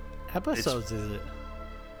what, episodes is it?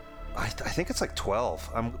 I think it's like 12.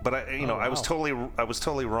 But Oh, I was wow.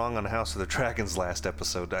 totally wrong on House of the Dragons last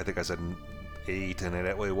episode. I think I said 8, and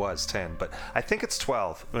it was 10. But I think it's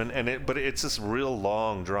 12, but it's just real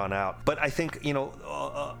long, drawn out. But I think, you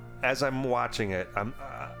know, as I'm watching it,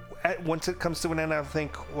 once it comes to an end, I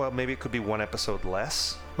think, well, maybe it could be one episode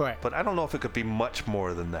less. Right. But I don't know if it could be much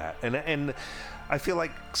more than that. And I feel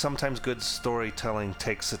like sometimes good storytelling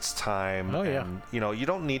takes its time. Oh, yeah. And, you know, you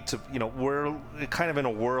don't need to, you know, we're kind of in a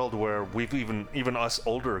world where we've even us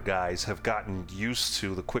older guys have gotten used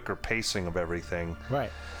to the quicker pacing of everything.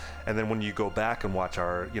 Right. And then when you go back and watch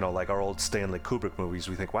our, you know, like our old Stanley Kubrick movies,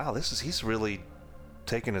 we think, wow, he's really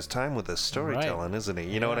taking his time with this storytelling, isn't he?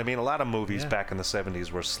 You know what I mean? A lot of movies Yeah. back in the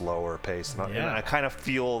 70s were slower paced, and Yeah. I kind of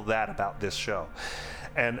feel that about this show.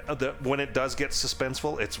 And when it does get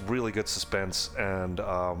suspenseful, it's really good suspense, and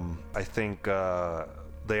I think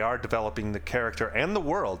they are developing the character and the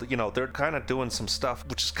world. You know, they're kind of doing some stuff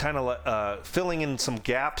which is kind of filling in some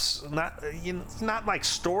gaps, not like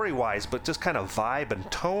story-wise, but just kind of vibe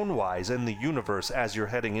and tone-wise in the universe as you're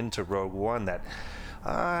heading into Rogue One. That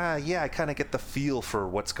I kind of get the feel for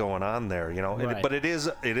what's going on there, you know. Right. But it is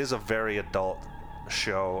a very adult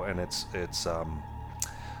show, and it's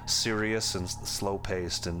serious and slow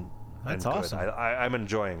paced and That's good. awesome. I'm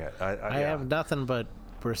enjoying it. I yeah. have nothing but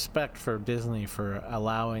respect for Disney for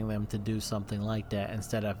allowing them to do something like that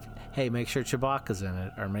instead of, hey, make sure Chewbacca's in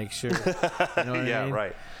it, or make sure, you know what yeah, I mean?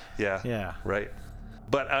 right. Yeah. Yeah. Right.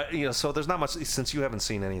 But so there's not much, since you haven't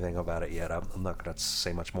seen anything about it yet. I'm not going to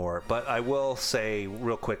say much more. But I will say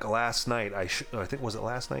real quick. Last night, I think was it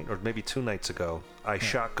last night or maybe 2 nights ago, I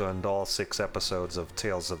shotgunned all 6 episodes of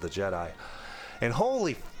Tales of the Jedi, and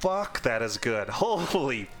holy fuck, that is good.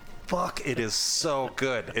 Holy fuck, it is so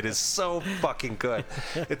good. It is so fucking good.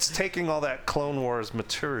 It's taking all that Clone Wars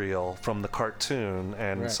material from the cartoon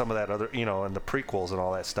and some of that other, and the prequels and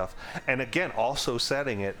all that stuff. And again, also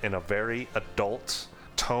setting it in a very adult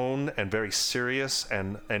tone and very serious.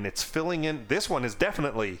 And it's filling in, this one is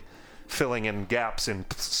definitely filling in gaps in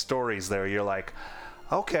stories there. You're like,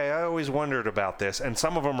 okay, I always wondered about this. And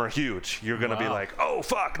some of them are huge. You're going to be like, oh,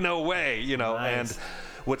 fuck, no way, Nice. And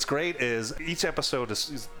what's great is each episode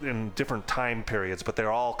is in different time periods, but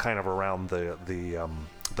they're all kind of around the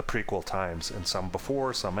prequel times, and some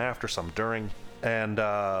before, some after, some during. And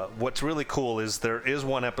what's really cool is there is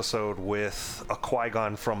one episode with a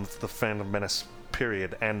Qui-Gon from the Phantom Menace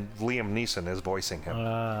period, and Liam Neeson is voicing him.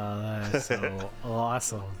 That is so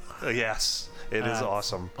awesome. Yes, it is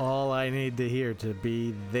awesome. All I need to hear to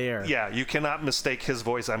be there. Yeah, you cannot mistake his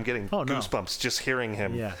voice. I'm getting goosebumps just hearing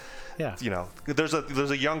him. Yeah. Yeah. There's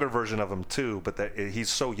a younger version of him too, but he's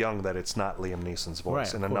so young that it's not Liam Neeson's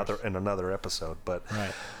voice in another episode. But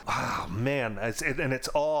oh man, it's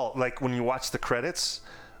all like when you watch the credits,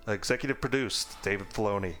 executive produced David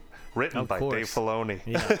Filoni, written by Dave Filoni,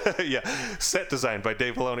 yeah, set design by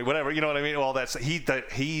Dave Filoni, whatever, you know what I mean? All that's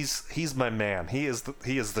he's my man. He is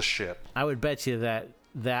the shit. I would bet you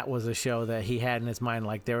that was a show that he had in his mind.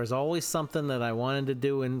 Like, there was always something that I wanted to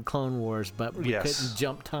do in Clone Wars, but we couldn't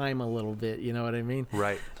jump time a little bit. You know what I mean?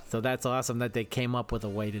 Right. So that's awesome that they came up with a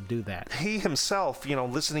way to do that. He himself,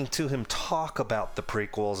 listening to him talk about the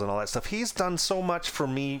prequels and all that stuff, he's done so much for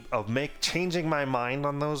me of changing my mind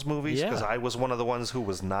on those movies, because I was one of the ones who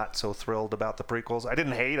was not so thrilled about the prequels. I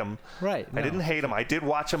didn't hate them. Right. I didn't hate them. I did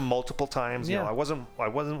watch them multiple times. Yeah. I wasn't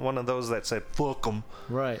one of those that said fuck them.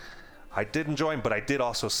 Right. I did enjoy them, but I did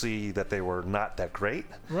also see that they were not that great.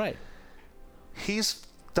 Right. He's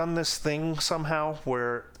done this thing somehow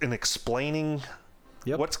where in explaining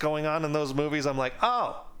what's going on in those movies, I'm like,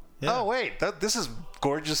 oh wait, this is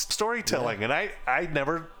gorgeous storytelling, and I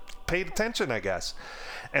never paid attention, I guess.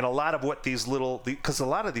 And a lot of what because a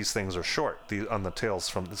lot of these things are short, on the tales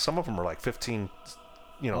from, some of them are like 15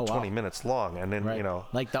 20 minutes long, and then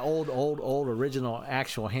like the old original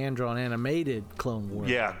actual hand-drawn animated Clone Wars.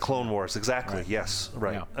 Yeah, Clone Wars, exactly. Right. Yes,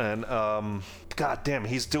 right. Yeah. And god damn,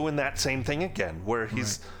 he's doing that same thing again, where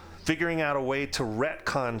he's figuring out a way to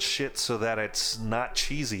retcon shit so that it's not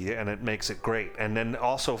cheesy and it makes it great, and then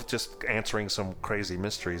also just answering some crazy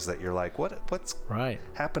mysteries that you're like, what's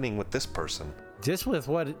happening with this person? Just with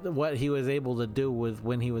what he was able to do with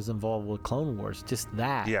when he was involved with Clone Wars, just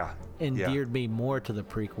that endeared me more to the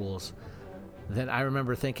prequels. Than I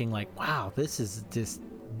remember thinking, like, wow, this is just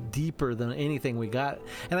deeper than anything we got.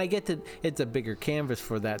 And I get that it's a bigger canvas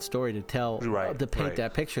for that story to tell, to paint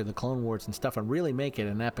that picture of the Clone Wars and stuff, and really make it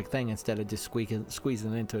an epic thing instead of just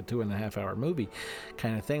squeezing it into a 2.5 hour movie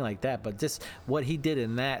kind of thing like that. But just what he did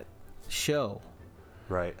in that show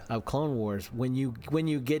of Clone Wars, when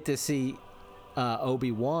you get to see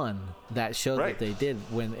Obi-Wan, that show that they did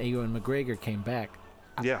when Ewan McGregor came back.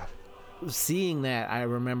 Seeing that, I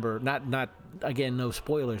remember, not again, no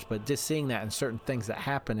spoilers, but just seeing that and certain things that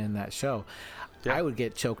happen in that show, I would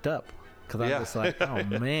get choked up. Because I'm just like, oh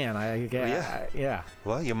man,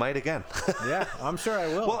 Well, you might again. Yeah, I'm sure I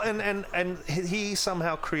will. Well, and he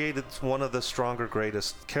somehow created one of the stronger,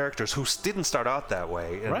 greatest characters who didn't start out that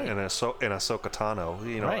way in Ahsoka Tano.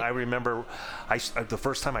 I remember the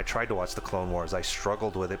first time I tried to watch the Clone Wars, I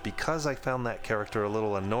struggled with it because I found that character a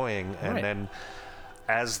little annoying, and then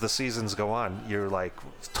as the seasons go on, you're like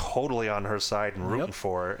totally on her side and rooting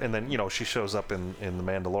for her. And then, she shows up in The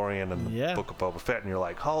Mandalorian and the Book of Boba Fett, and you're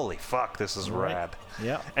like, holy fuck, this is rad.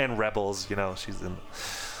 Yeah. And Rebels, she's in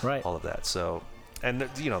all of that. So, and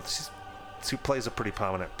she plays a pretty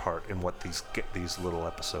prominent part in what these little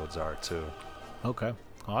episodes are too. Okay.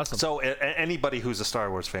 Awesome. So anybody who's a Star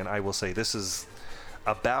Wars fan, I will say this is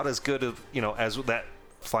about as good as that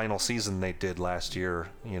final season they did last year,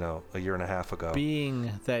 a year and a half ago.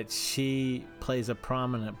 Being that she plays a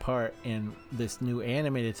prominent part in this new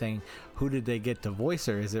animated thing, who did they get to voice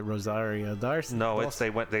her? Is it Rosario Dawson? No,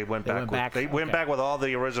 they went back with all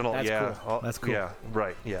the original. That's cool. That's cool. Yeah,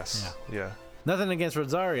 right. Yes. Yeah. Nothing against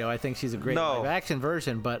Rosario. I think she's a great live action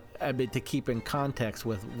version, but to keep in context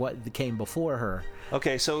with what came before her.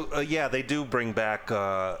 Okay, so they do bring back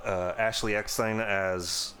Ashley Eckstein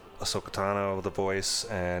as Ahsoka Tano the voice,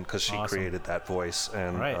 and because she Awesome. created that voice,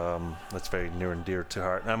 and Right. that's very near and dear to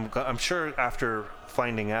heart. And I'm sure after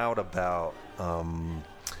finding out about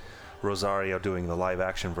Rosario doing the live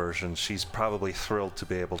action version, she's probably thrilled to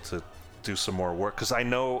be able to do some more work, because I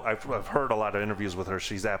know I've heard a lot of interviews with her.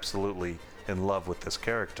 She's absolutely in love with this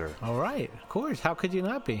character. All right, of course. How could you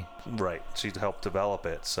not be? Right, she helped develop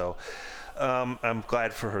it, so I'm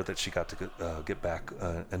glad for her that she got to get back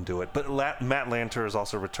and do it. But Matt Lanter is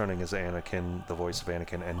also returning as Anakin, the voice of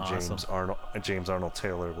Anakin, and Awesome. James Arnold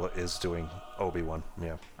Taylor is doing Obi-Wan.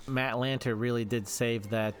 Yeah, Matt Lanter really did save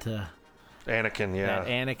that Anakin. Yeah, that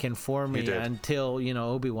Anakin for me did. until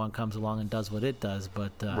Obi-Wan comes along and does what it does.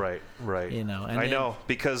 But right. and I then- know,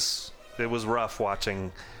 because it was rough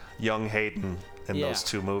watching young Hayden in Yeah. those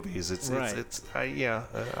two movies. Right.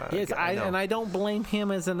 Yes, I don't blame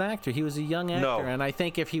him as an actor. He was a young actor, No. and I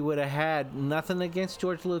think if he would have had nothing against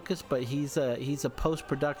George Lucas, but he's a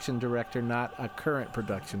post-production director, not a current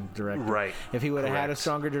production director. Right. If he would have had a Correct.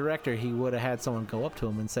 stronger director, he would have had someone go up to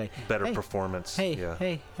him and say, better hey, performance. Hey, yeah.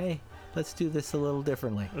 hey, let's do this a little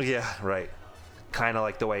differently. Yeah, right. Kind of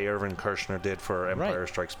like the way Irvin Kershner did for Empire Right.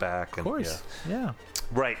 Strikes Back. Of course, yeah.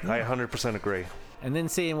 Right, I 100% agree. And then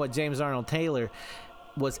seeing what James Arnold Taylor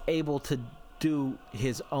was able to do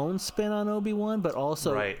his own spin on Obi-Wan, but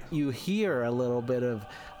also Right. you hear a little bit of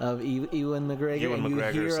Ewan McGregor, Ewan and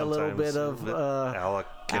McGregor you hear a little bit sometimes, of Alec Alec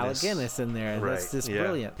Guinness. Guinness in there, and Right. that's just yeah.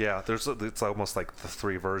 brilliant. Yeah, it's almost like the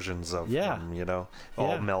three versions of Yeah. them, all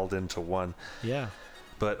Yeah. meld into one. Yeah.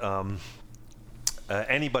 But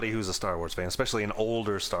anybody who's a Star Wars fan, especially an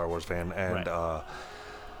older Star Wars fan, and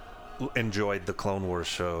enjoyed the Clone Wars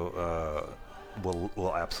show,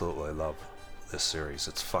 will absolutely love this series.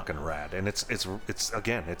 It's fucking rad, and it's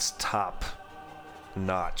again, it's top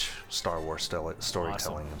notch Star Wars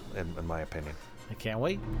storytelling, in my opinion. I can't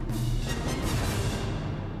wait.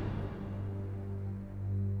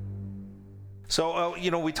 So,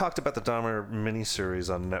 we talked about the Dahmer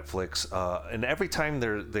miniseries on Netflix, and every time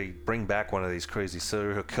they bring back one of these crazy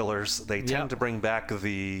serial killers, they tend Yep. to bring back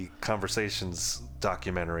the Conversations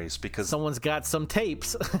documentaries, because Someone's got some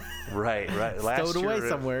tapes right. stowed away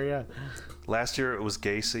somewhere. Yeah. Last year it was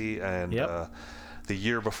Gacy, and Yep. the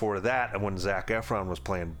year before that, and when Zac Efron was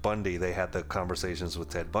playing Bundy, they had the Conversations with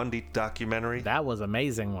Ted Bundy documentary. That was an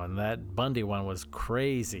amazing one. That Bundy one was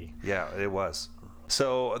crazy. Yeah, it was.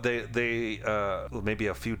 So they maybe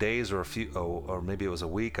a few days or maybe it was a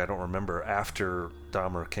week, I don't remember, after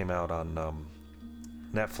Dahmer came out on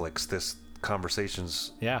Netflix, this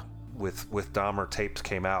Conversations Yeah. with Dahmer tapes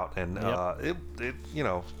came out, and Yep.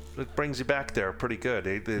 it brings you back there pretty good.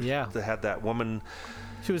 They had that woman.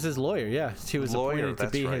 She was his lawyer, yeah. She was Lawyer, appointed to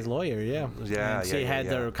that's be right. his lawyer, yeah. Yeah, and she yeah, had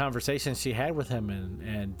yeah. the conversations she had with him,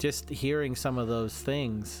 and just hearing some of those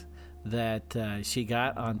things that she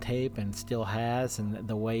got on tape and still has, and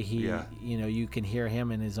the way he, Yeah. you can hear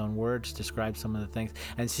him in his own words describe some of the things.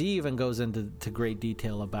 And she even goes into great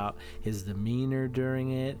detail about his demeanor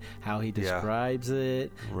during it, how he describes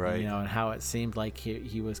it, Right. and how it seemed like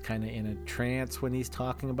he was kind of in a trance when he's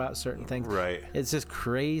talking about certain things. Right. It's just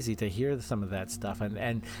crazy to hear some of that stuff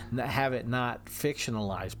and have it not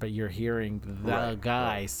fictionalized, but you're hearing the Right,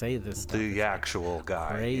 guy say this stuff. The actual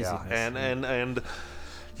guy. craziness. Yeah. And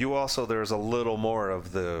you also, there's a little more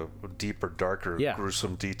of the deeper, darker, Yeah.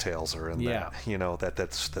 gruesome details are in Yeah. that.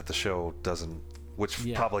 That the show doesn't, which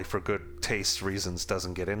Yeah. probably for good taste reasons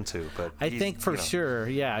doesn't get into. But I think for sure,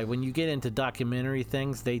 yeah, when you get into documentary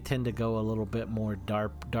things, they tend to go a little bit more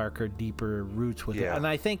darker, deeper roots with it. Yeah. And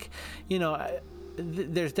I think,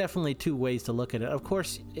 there's definitely two ways to look at it. Of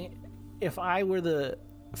course, if I were the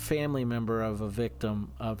family member of a victim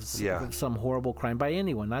of some horrible crime by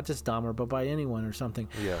anyone, not just Dahmer, but by anyone or something,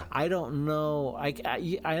 I don't know. I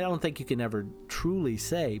don't think you can ever truly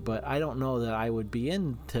say, but I don't know that I would be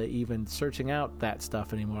into even searching out that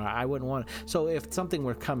stuff anymore. I wouldn't want to. So if something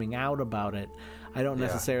were coming out about it, I don't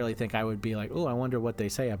necessarily think I would be like, oh, I wonder what they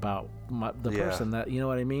say about the person. That, you know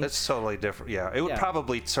what I mean? It's totally different. Yeah, it would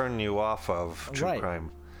probably turn you off of true Right.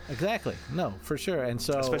 crime. Exactly. No, for sure. And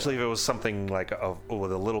so, Especially if it was something like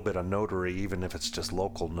with a little bit of notary, even if it's just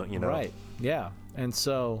local, Right. Yeah. And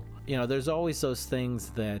so, there's always those things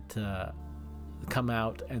that come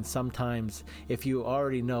out, and sometimes if you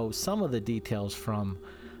already know some of the details from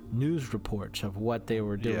news reports of what they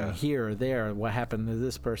were doing here or there, what happened to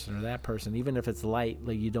this person or that person, even if it's light,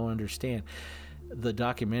 like you don't understand, the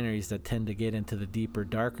documentaries that tend to get into the deeper,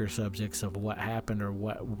 darker subjects of what happened or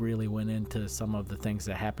what really went into some of the things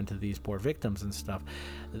that happened to these poor victims and stuff,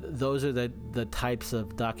 those are the types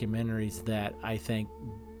of documentaries that I think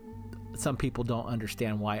some people don't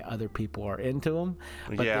understand why other people are into them.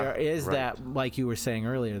 But Yeah, there is right. that, like you were saying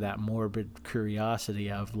earlier, that morbid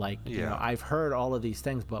curiosity of like, you know, I've heard all of these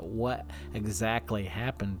things, but what exactly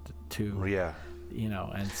happened to, Yeah. you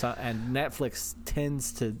know, and Netflix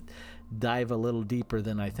tends to dive a little deeper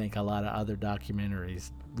than I think a lot of other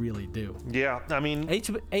documentaries really do. Yeah. I mean,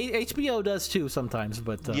 HBO does too sometimes,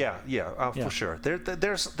 but yeah, yeah. for sure.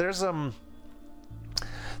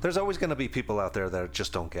 There's always going to be people out there that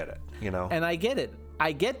just don't get it, you know. And I get it.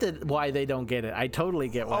 I get why they don't get it. I totally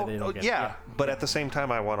get why they don't get it. Yeah, but at the same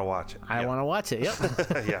time, I want to watch it. I want to watch it.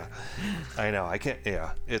 Yep. Yeah, I know. I can't.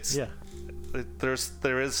 Yeah, it's. Yeah.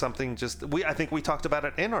 There is something just. I think we talked about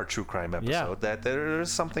it in our true crime episode that there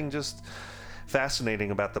is something just fascinating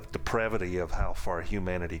about the depravity of how far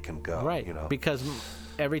humanity can go. Right. You know. Because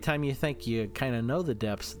every time you think you kind of know the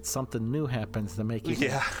depths, something new happens to make you.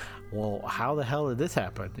 Yeah. Well, how the hell did this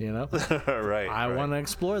happen? You know. Right. I want to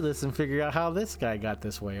explore this and figure out how this guy got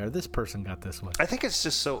this way or this person got this way. I think it's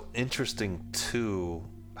just so interesting too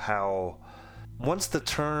how once the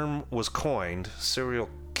term was coined, serial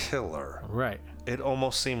killer, Right. it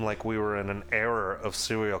almost seemed like we were in an era of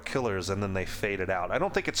serial killers and then they faded out. I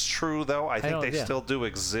don't think it's true though. I think they still do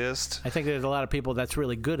exist. I think there's a lot of people that's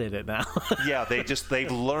really good at it now. Yeah,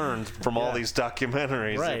 they've learned from all these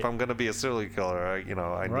documentaries. Right. If I'm going to be a serial killer, I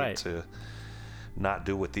need Right. to not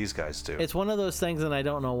do what these guys do. It's one of those things, and I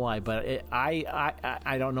don't know why, but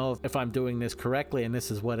I don't know if I'm doing this correctly, and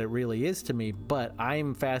this is what it really is to me, but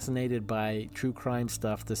I'm fascinated by true crime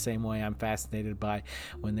stuff the same way I'm fascinated by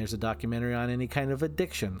when there's a documentary on any kind of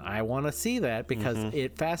addiction. I want to see that because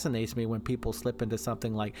it fascinates me when people slip into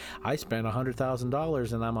something like, I spent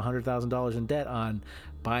 $100,000 and I'm $100,000 in debt on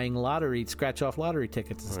buying scratch-off lottery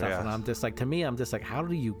tickets and stuff, Yeah. and I'm just like, to me, I'm just like, how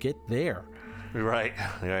do you get there? Right.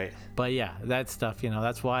 But yeah, that stuff,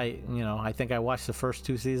 that's why, I think I watched the first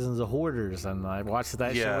 2 seasons of Hoarders and I watched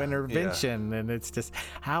that show Intervention, and it's just,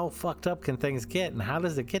 how fucked up can things get and how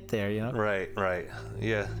does it get there, Right.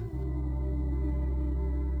 Yeah.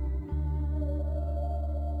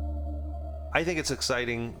 I think it's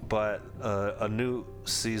exciting, but a new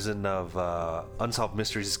season of Unsolved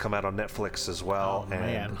Mysteries has come out on Netflix as well, Oh,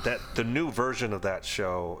 man. and the new version of that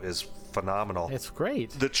show is phenomenal. It's great.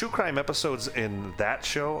 The true crime episodes in that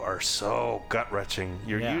show are so gut-wrenching.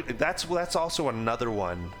 That's also another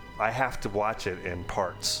one. I have to watch it in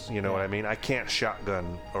parts. You know what I mean? I can't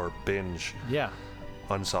shotgun or binge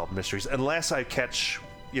Unsolved Mysteries unless I catch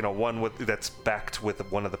one that's backed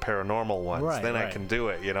with one of the paranormal ones. Then I can do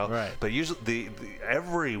it. Right. But usually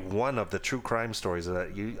every one of the true crime stories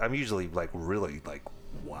I'm usually really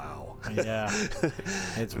wow. Yeah.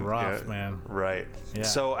 It's rough, man. Right. Yeah.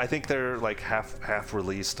 So I think they're half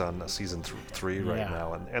released on season 3 right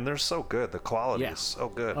now, and they're so good. The quality is so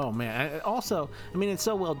good. Oh man. And also, it's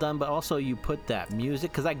so well done, but also you put that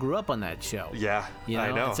music, because I grew up on that show. Yeah,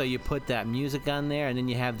 I know. And so you put that music on there, and then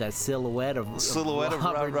you have that silhouette of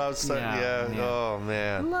Rob Stein. Yeah. Oh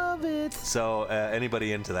man. Love it. So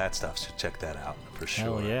anybody into that stuff should check that out for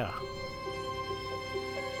sure. Hell yeah.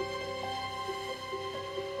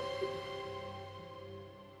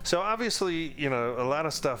 So obviously, a lot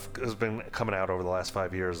of stuff has been coming out over the last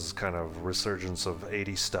 5 years. Is kind of resurgence of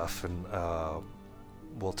 80s stuff, and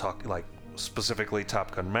we'll talk specifically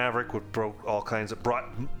Top Gun Maverick, which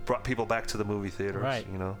brought people back to the movie theaters.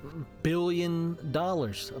 Right. $1 billion.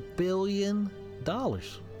 $1 billion.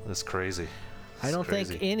 That's crazy. I don't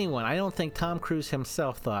think Tom Cruise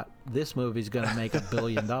himself thought this movie's going to make $1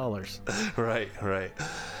 billion. Right.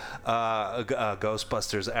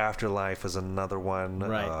 Ghostbusters Afterlife is another one.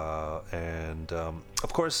 Right. And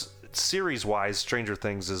of course, series-wise, Stranger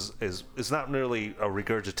Things is not really a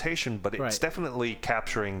regurgitation, but it's definitely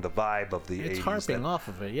capturing the vibe of the 80s. It's harping off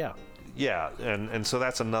of it, yeah. Yeah, and so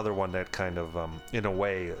that's another one that kind of, in a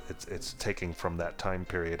way, it's taking from that time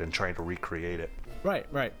period and trying to recreate it. Right.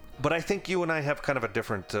 But I think you and I have kind of a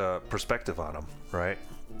different perspective on them, right?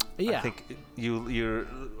 Yeah. I think you're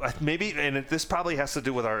maybe, and this probably has to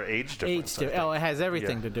do with our age difference. It has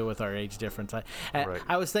everything to do with our age difference.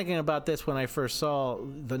 I was thinking about this when I first saw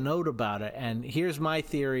the note about it, and here's my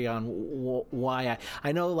theory on why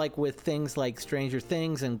I know, with things like Stranger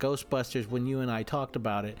Things and Ghostbusters, when you and I talked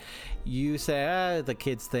about it, you say, the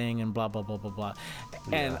kids thing and blah, blah, blah, blah, blah.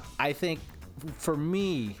 Yeah. And I think, for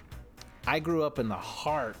me, I grew up in the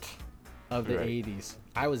heart of the 80s.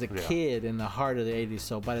 I was a kid in the heart of the 80s,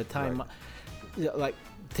 so by the time,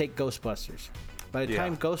 take Ghostbusters. By the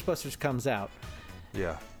time Ghostbusters comes out,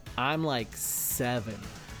 I'm 7.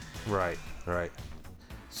 Right.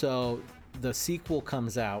 So the sequel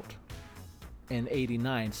comes out in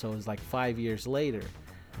 '89, so it's 5 years later.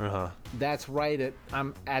 That's right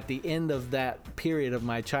I'm at the end of that period of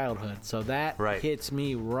my childhood, so that Right. hits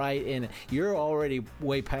me right in. You're already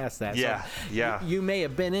way past that. Yeah, so yeah. You may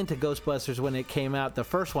have been into Ghostbusters when it came out, the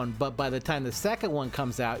first one, but by the time the second one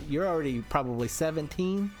comes out, you're already probably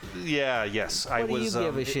 17. Yeah, yes. I What do was. you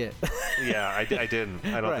give a shit? Yeah, I didn't.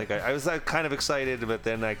 I don't Right. think I was kind of excited, but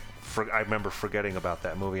then I remember forgetting about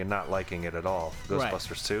that movie and not liking it at all. Right.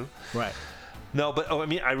 Ghostbusters 2. Right. No, but I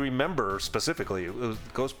mean, I remember specifically,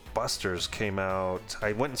 Ghostbusters came out.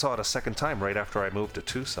 I went and saw it a second time right after I moved to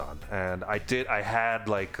Tucson, and I had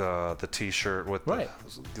like the T-shirt with Right.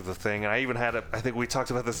 the thing, and I even had I think we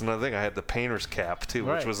talked about this in another thing. I had the painter's cap too,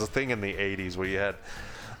 which Right. was a thing in the '80s where you had.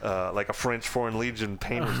 Like a French Foreign Legion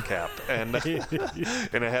painter's cap, and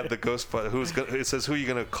and it had the Ghostbusters. It says, "Who are you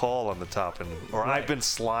gonna call?" on the top, or Right. "I've been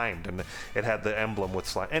slimed," and it had the emblem with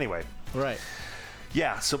slime. Anyway, Right.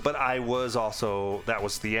 yeah. So, but I was also that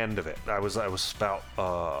was the end of it. I was about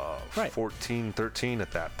Right. 14, 13 at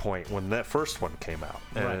that point when that first one came out,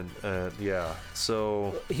 Right. and yeah.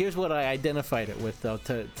 So Here's what I identified it with, though,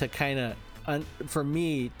 to kind of, for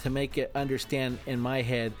me, to make it understand in my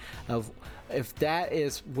head of if that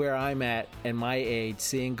is where I'm at in my age,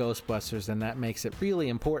 seeing Ghostbusters, then that makes it really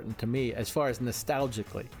important to me as far as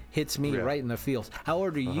nostalgically. Hits me Yeah. right in the feels. How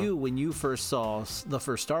old are you when you first saw the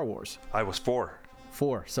first Star Wars? I was 4.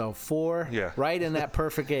 4. So 4, Yeah. right in that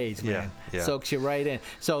perfect age, Yeah, man. yeah. Soaks you right in.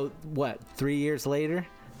 So, what, 3 years later?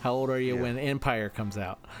 How old are you Yeah. when Empire comes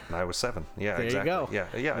out? And I was 7. Yeah, There you exactly. go. Yeah,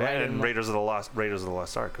 yeah. Right in and my- Raiders of the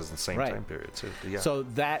Lost Ark is the same Right. time period too. Yeah. So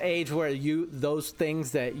that age where those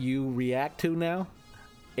things that you react to now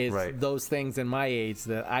is Right. those things in my age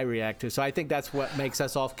that I react to. So I think that's what makes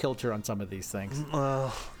us off kilter on some of these things.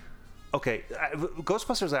 Okay,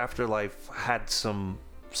 Ghostbusters Afterlife had some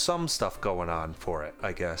stuff going on for it,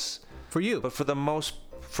 I guess. For you. But for the most,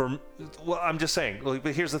 well, I'm just saying.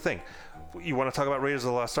 But here's the thing: you want to talk about Raiders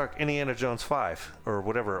of the Lost Ark, Indiana Jones 5 or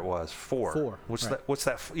whatever it was, 4. 4, What's right. that? What's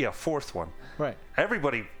that? Yeah, 4th one. Right.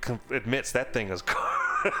 Everybody admits that thing is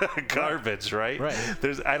garbage, right? Right.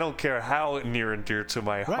 I don't care how near and dear to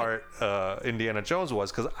my heart Indiana Jones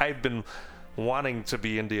was, because I've been wanting to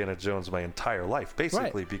be Indiana Jones my entire life,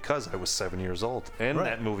 basically, because I was 7 years old, and Right.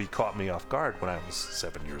 that movie caught me off guard when I was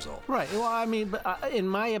 7 years old. Right. Well, I mean, but, in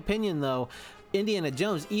my opinion, though, Indiana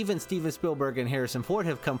Jones, even Steven Spielberg and Harrison Ford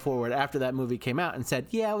have come forward after that movie came out and said,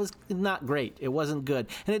 yeah, it was not great. It wasn't good.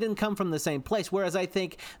 And it didn't come from the same place. Whereas I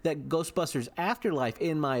think that Ghostbusters Afterlife,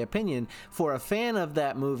 in my opinion, for a fan of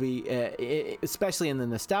that movie, especially in the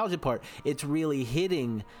nostalgia part, it's really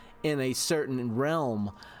hitting in a certain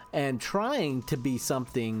realm and trying to be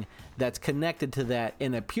something that's connected to that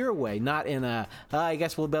in a pure way, not in a, I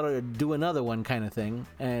guess we'll better do another one kind of thing.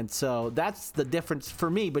 And so that's the difference for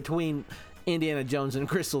me between Indiana Jones and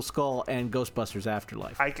Crystal Skull and Ghostbusters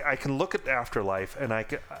Afterlife. I can look at Afterlife, and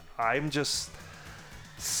I'm just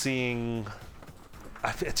seeing.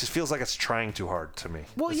 It just feels like it's trying too hard to me.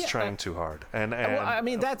 Well, it's yeah, trying too hard, and Well, I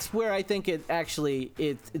mean, that's where I think it actually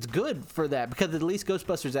it's good for that, because at least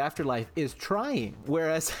Ghostbusters Afterlife is trying,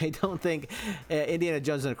 whereas I don't think Indiana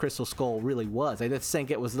Jones and the Crystal Skull really was. I just think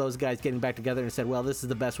it was those guys getting back together and said, well, this is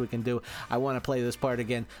the best we can do. I want to play this part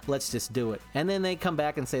again. Let's just do it. And then they come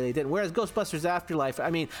back and say they didn't. Whereas Ghostbusters Afterlife, I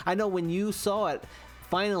mean, I know when you saw it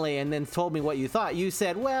finally and then told me what you thought, you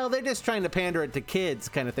said, well, they're just trying to pander it to kids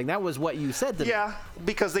kind of thing. That was what you said to me. Yeah,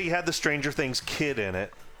 because they had the Stranger Things kid in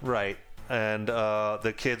it, right? And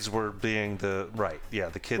the kids were being the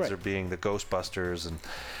the kids Right. are being the Ghostbusters, and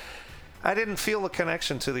I didn't feel a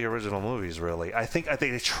connection to the original movies really. I think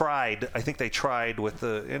they tried. I think they tried with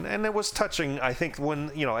the and it was touching. I think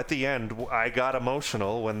when at the end I got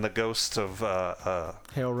emotional when the ghost of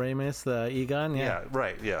Hail Ramis, the Egon, yeah,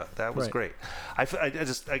 right. Yeah, that was Right. great.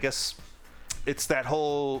 I guess it's that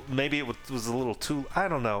whole, maybe it was a little too, I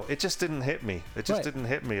don't know. It just didn't hit me. It just Right. didn't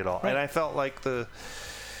hit me at all. Right. And I felt like I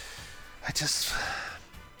just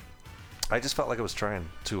felt like it was trying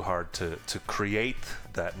too hard to create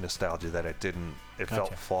that nostalgia that it didn't. It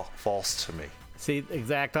Gotcha. felt false to me. See,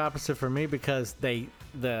 exact opposite for me, because the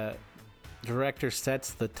director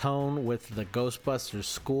sets the tone with the Ghostbusters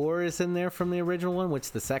score is in there from the original one,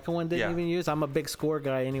 which the second one didn't Yeah. even use. I'm a big score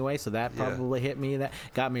guy anyway, so that Yeah. probably hit me. That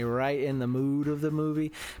got me right in the mood of the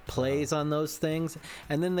movie. Plays on those things.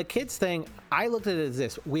 And then the kids thing, I looked at it as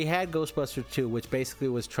this. We had Ghostbusters 2, which basically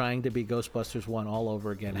was trying to be Ghostbusters 1 all over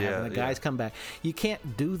again, Yeah, having the guys yeah. come back. You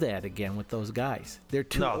can't do that again with those guys. They're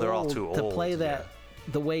too No, they're all old too to old, play that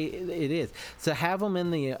yeah. the way it is. So have them in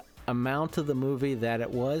the amount of the movie that it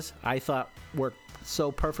was, I thought worked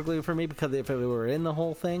so perfectly for me, because if it were in the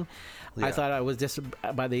whole thing, I Yeah. thought I was just,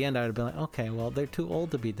 by the end I would have been like, okay, well, they're too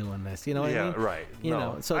old to be doing this. You know what I mean? Right. You No.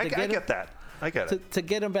 know, so I to get it- that. I get it. to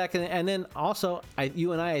get him back in, and then also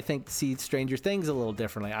you and I think see Stranger Things a little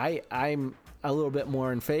differently. I'm a little bit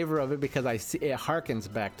more in favor of it because I see it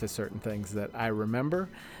harkens back to certain things that I remember.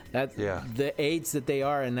 That Yeah. the age that they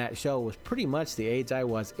are in that show was pretty much the age I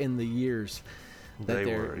was in the years that They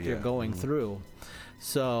they're were, yeah. going through.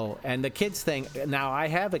 So, and the kids thing, now I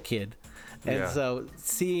have a kid, and Yeah. so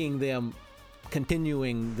seeing them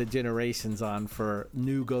continuing the generations on for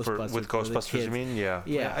new Ghostbusters With for the Ghostbusters, you kids. mean? Yeah.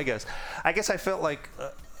 Yeah. I guess I felt like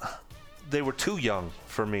they were too young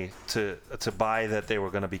for me to buy that they were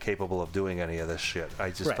going to be capable of doing any of this shit. I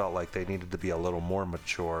just Right. felt like they needed to be a little more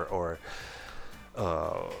mature, or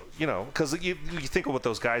you know, because you think of what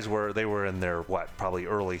those guys were. They were in their probably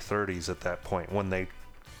early 30s at that point when they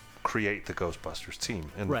create the Ghostbusters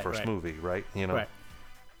team in the Right, first right. movie, right? You know, Right.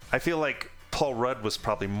 I feel like Paul Rudd was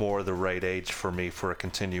probably more the right age for me for a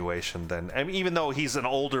continuation than. I mean, even though he's an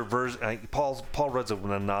older version, Paul Rudd's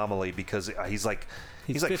an anomaly because he's like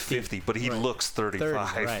 50, but he Right. looks 35.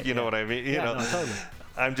 30, right, you know yeah. what I mean? You Yeah, know, no, totally.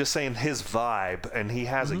 I'm just saying his vibe, and he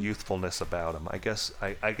has a youthfulness about him. I guess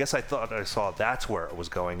I thought I saw that's where it was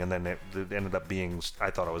going, and then it ended up being. I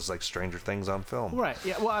thought it was like Stranger Things on film. Right.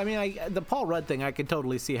 Yeah. Well, I mean, the Paul Rudd thing, I could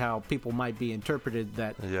totally see how people might be interpreted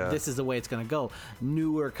that Yeah. this is the way it's going to go.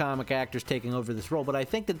 Newer comic actors taking over this role, but I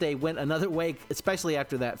think that they went another way, especially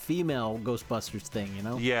after that female Ghostbusters thing. You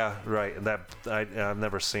know. Yeah, right. I've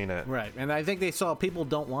never seen it. Right. And I think they saw people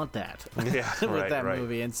don't want that. Yeah, with right, that right.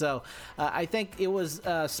 movie, and so I think it was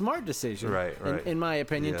a smart decision, Right, right. in my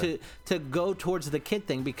opinion, Yeah. to go towards the kid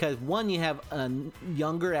thing, because one, you have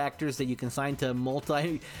younger actors that you can sign to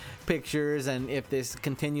multi pictures, and if this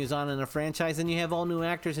continues on in a franchise, then you have all new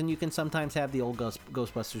actors, and you can sometimes have the old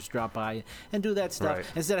Ghostbusters drop by and do that stuff Right.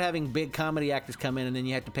 instead of having big comedy actors come in and then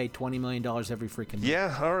you have to pay $20 million every freaking movie.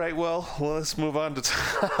 Yeah, all right. Well, let's move on to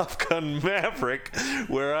Top Gun Maverick,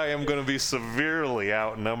 where I am going to be severely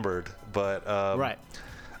outnumbered. But Right.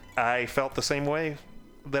 I felt the same way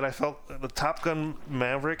that I felt the Top Gun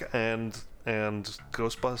Maverick and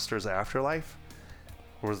Ghostbusters Afterlife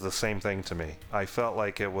was the same thing to me. I felt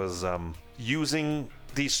like it was using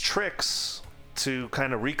these tricks to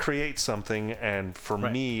kind of recreate something, and for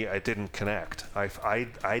Right. me, I didn't connect.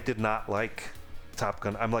 I did not like Top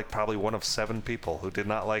Gun. I'm like probably one of 7 people who did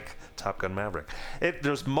not like Top Gun Maverick.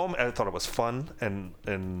 There's moment I thought it was fun, and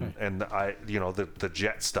I, you know, the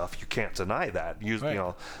jet stuff, you can't deny that. You Right.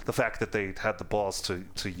 know, the fact that they had the balls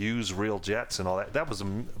to use real jets and all that was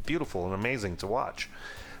beautiful and amazing to watch.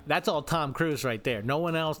 That's all Tom Cruise right there. No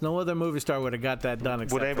one else, no other movie star would have got that done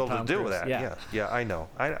except Would able for to Tom do Cruise. that. Yeah, I know.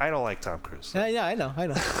 I don't like Tom Cruise. Yeah, I know.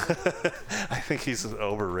 I think he's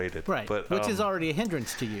overrated. Right, But, which is already a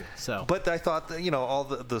hindrance to you. So, But I thought that, you know, all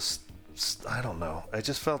the I don't know. I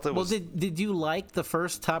just felt it well, was. did you like the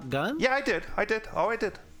first Top Gun? Yeah, I did. Oh, I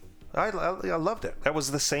did. I loved it. That was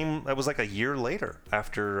the same. That was like a year later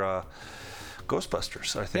after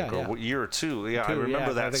Ghostbusters, I think, Yeah, or a year or two. Yeah, I Two, remember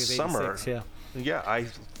I that think it's summer. 86, yeah. Yeah,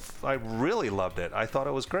 I really loved it. I thought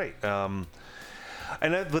it was great.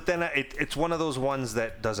 But then it's one of those ones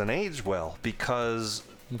that doesn't age well because,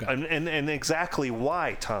 Okay. and exactly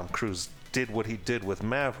why Tom Cruise did what he did with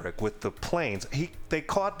Maverick with the planes.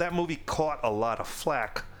 That movie caught a lot of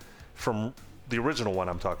flack from the original one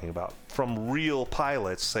I'm talking about, from real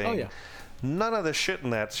pilots saying, Oh, yeah. none of the shit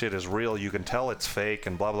in that shit is real. You can tell it's fake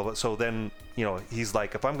and blah, blah, blah. So then, you know, he's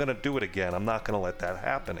like, if I'm going to do it again, I'm not going to let that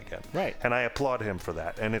happen again. Right. And I applaud him for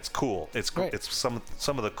that. And it's cool. It's Right. it's some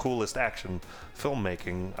of the coolest action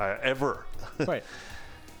filmmaking ever. Right.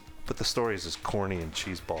 But the story is just corny and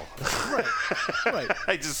cheeseball. Right.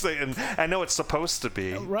 I just say, and I know it's supposed to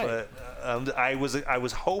be, Right. but I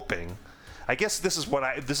was hoping. I guess this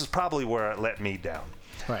is probably where it let me down.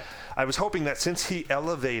 Right. I was hoping that since he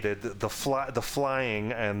elevated the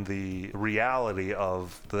flying and the reality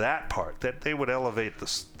of that part, that they would elevate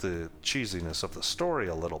the cheesiness of the story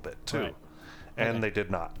a little bit too. Right. And Okay. they did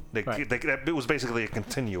not. Right. It was basically a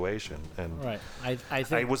continuation. And Right. I I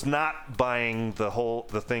think. was not buying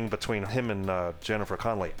the thing between him and Jennifer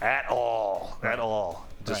Connelly at all. At all.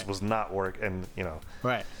 Just Right. was not work. And you know,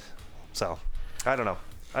 Right. so I don't know.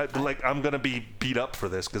 I'm gonna be beat up for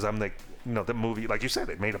this because I'm like, you know, the movie, like you said,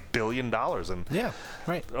 it made $1 billion, and Yeah.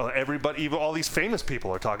 Right. everybody, even all these famous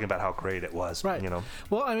people, are talking about how great it was. Right. You know.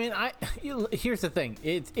 Well, I mean, here's the thing: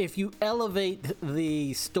 if you elevate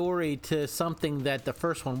the story to something that the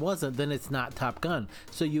first one wasn't, then it's not Top Gun.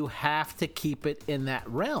 So you have to keep it in that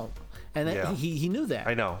realm. And Yeah. he knew that.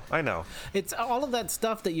 I know. It's all of that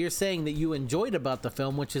stuff that you're saying that you enjoyed about the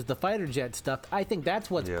film, which is the fighter jet stuff. I think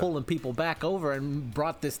that's what's Yeah. pulling people back over and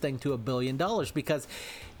brought this thing to $1 billion, because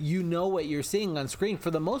you know what you're seeing on screen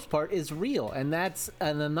for the most part is real, and that's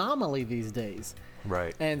an anomaly these days.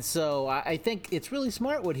 Right. And so I think it's really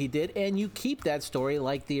smart what he did, and you keep that story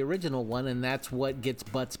like the original one, and that's what gets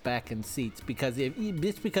butts back in seats. Because if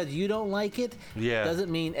just because you don't like it, Yeah.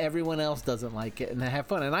 doesn't mean everyone else doesn't like it and they have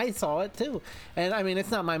fun. And I saw it too, and I mean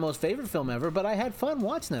it's not my most favorite film ever, but I had fun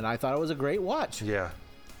watching it. I thought it was a great watch. Yeah.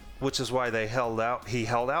 Which is why they held out. He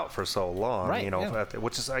held out for so long, Right, you know. yeah.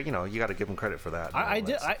 Which is, you know, you got to give him credit for that. I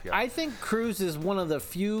nonetheless. think Cruise is one of the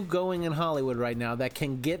few going in Hollywood right now that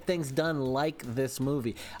can get things done like this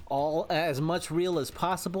movie, all as much real as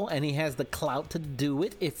possible, and he has the clout to do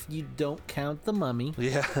it. If you don't count The Mummy,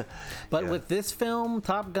 Yeah. but Yeah. with this film,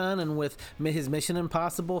 Top Gun, and with his Mission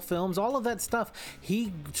Impossible films, all of that stuff,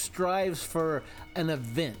 he strives for an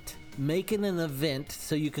event. Making an event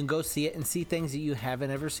so you can go see it and see things that you haven't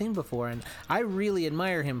ever seen before. And I really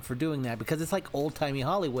admire him for doing that, because it's like old-timey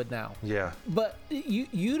Hollywood now. Yeah. But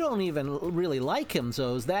you don't even really like him,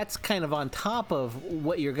 so that's kind of on top of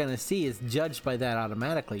what you're going to see is judged by that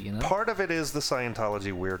automatically, you know? Part of it is the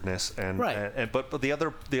Scientology weirdness, and Right. but the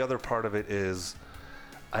other part of it is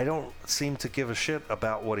I don't seem to give a shit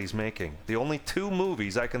about what he's making. The only 2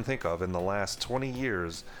 movies I can think of in the last 20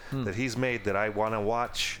 years that he's made that I want to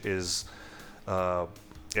watch is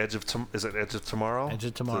Edge of Tomorrow? Edge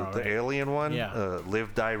of Tomorrow, The right. alien one? Yeah.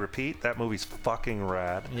 Live, Die, Repeat. That movie's fucking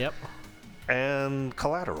rad. Yep. And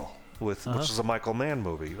Collateral, which is a Michael Mann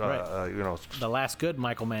movie. Right. You know, The last good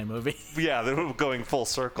Michael Mann movie. yeah, they're going full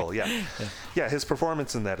circle. Yeah, yeah. His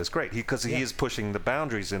performance in that is great because he is pushing the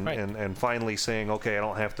boundaries and, Right. and finally saying, okay, I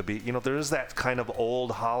don't have to be. You know, there is that kind of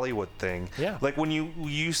old Hollywood thing. Yeah. Like when you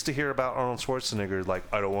used to hear about Arnold Schwarzenegger, like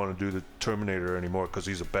I don't want to do the Terminator anymore because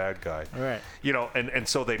he's a bad guy. Right. You know, and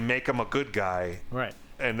so they make him a good guy. Right.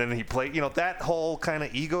 And then he play. You know, that whole kind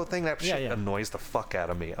of ego thing. That Yeah, shit yeah. annoys the fuck out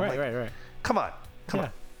of me. I'm Right, like, right. Come on. Yeah.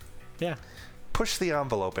 Yeah. Push the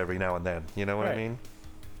envelope every now and then. You know what I Right. mean?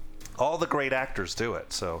 All the great actors do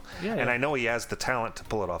it. So, Yeah, and yeah. I know he has the talent to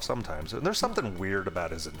pull it off sometimes. And there's something weird about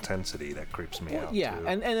his intensity that creeps me out. Yeah, too.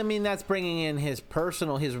 and I mean that's bringing in his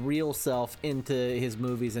real self into his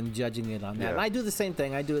movies and judging it on that. Yeah. And I do the same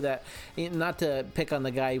thing. I do that, not to pick on the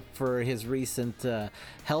guy for his recent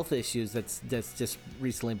health issues that's just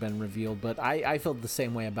recently been revealed, but I felt the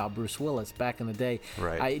same way about Bruce Willis back in the day.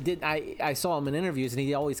 Right. I saw him in interviews and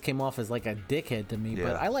he always came off as like a dickhead to me. Yeah.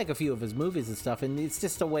 But I like a few of his movies and stuff, and it's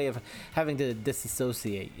just a way of having to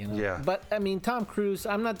disassociate, you know. Yeah. But I mean, Tom Cruise,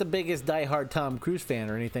 I'm not the biggest diehard Tom Cruise fan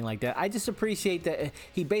or anything like that. I just appreciate that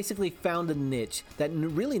he basically found a niche that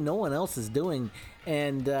really no one else is doing,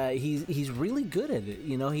 and he's really good at it.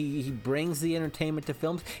 You know, he brings the entertainment to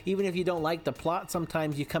films. Even if you don't like the plot,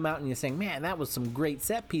 sometimes you come out and you're saying, man, that was some great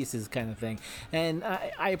set pieces kind of thing. And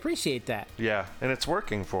I appreciate that. yeah, and it's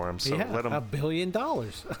working for him. So yeah, let him. $1 billion.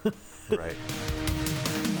 Right.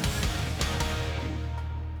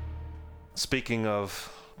 Speaking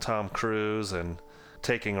of Tom Cruise and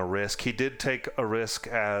taking a risk, he did take a risk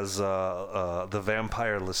as the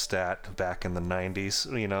vampire Lestat back in the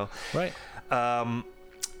 90s, you know. Right.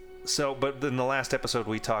 So, but in the last episode,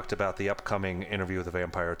 we talked about the upcoming Interview with the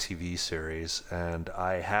Vampire TV series, and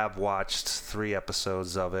I have watched 3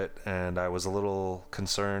 episodes of it, and I was a little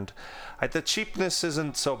concerned. The cheapness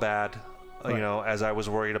isn't so bad, you Right. know, as I was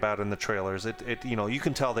worried about in the trailers. It, you know, you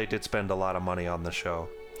can tell they did spend a lot of money on the show.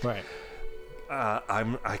 Right.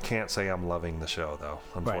 I can't say I'm loving the show though,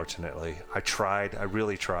 unfortunately. I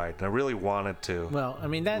really tried, and I really wanted to. Well, I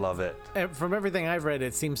mean, that love it. From everything I've read,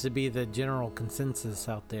 it seems to be the general consensus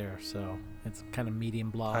out there. So it's kind of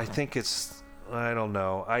medium blog. I think it's, I don't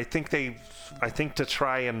know. I think to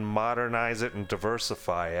try and modernize it and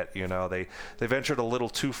diversify it, you know, they ventured a little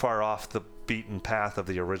too far off the beaten path of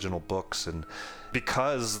the original books, and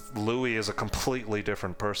because Louis is a completely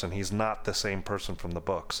different person, he's not the same person from the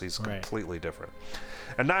books. He's Right. completely different.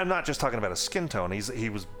 And I'm not just talking about his skin tone. He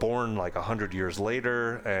was born like 100 years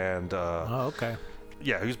later, and Oh, okay.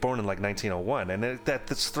 yeah, he was born in like 1901, and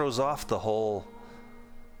this throws off the whole.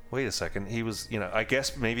 Wait a second, he was, you know, I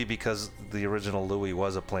guess maybe because the original Louis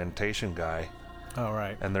was a plantation guy, All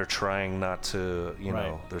right. and they're trying not to, you Right.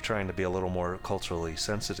 know, they're trying to be a little more culturally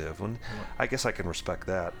sensitive. And I guess I can respect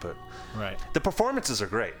that, but Right. the performances are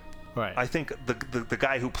great. Right. I think the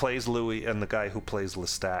guy who plays Louis and the guy who plays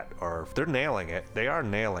Lestat they're nailing it. They are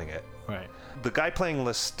nailing it. Right. The guy playing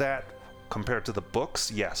Lestat compared to the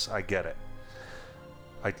books, yes, I get it.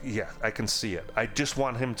 I can see it. I just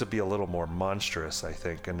want him to be a little more monstrous, I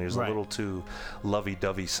think, and he's a Right. little too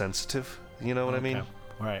lovey-dovey sensitive. You know what I mean? Okay.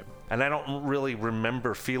 Right. And I don't really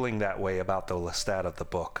remember feeling that way about the Lestat of the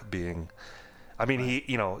book being. I mean,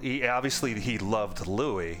 he obviously he loved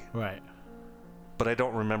Louis, Right. but I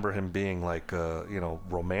don't remember him being like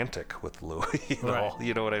romantic with Louis at Right. all.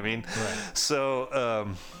 You know what I mean? Right.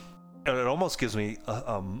 So and it almost gives me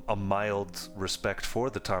a mild respect for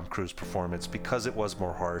the Tom Cruise performance because it was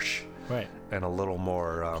more harsh Right. and a little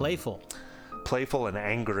more Playful. and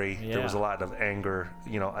angry. There was a Yeah. lot of anger.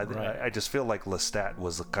 Right. I just feel like Lestat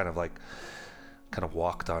was kind of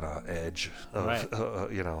walked on a edge of,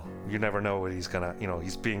 Right. you never know what he's gonna,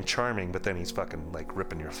 he's being charming, but then he's fucking like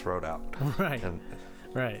ripping your throat out. Right. And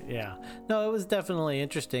Right, yeah. No, it was definitely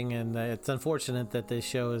interesting, and it's unfortunate that this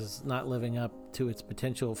show is not living up to its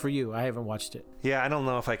potential for you. I haven't watched it. yeah, I don't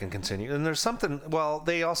know if I can continue. And there's something, well,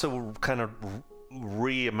 they also kind of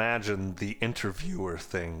reimagined the interviewer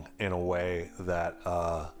thing in a way that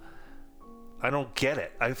I don't get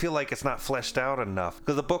it. I feel like it's not fleshed out enough.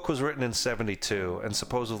 Because the book was written in 72, and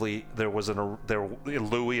supposedly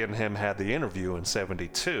Louis and him had the interview in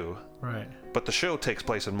 72. Right. But the show takes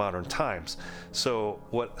place in modern times. So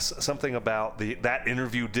something about that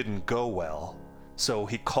interview didn't go well. So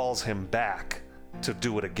he calls him back to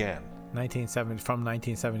do it again.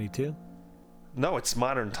 1972? No, it's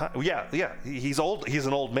modern time. Yeah. He's old. He's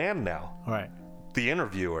an old man now. Right. The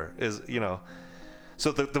interviewer is,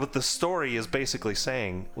 So the story is basically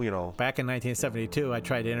saying, Back in 1972, I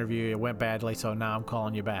tried to interview you. It went badly, so now I'm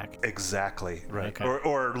calling you back. Exactly right. Okay.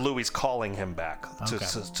 Or Louis calling him back Okay.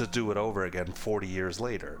 to do it over again 40 years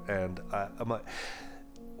later, and I'm like,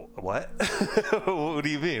 what? What do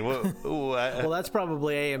you mean? What? Well, that's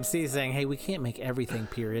probably AMC saying, hey, we can't make everything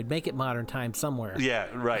period. Make it modern time somewhere. Yeah,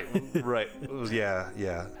 right. Yeah.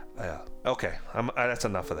 Okay, that's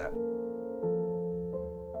enough of that.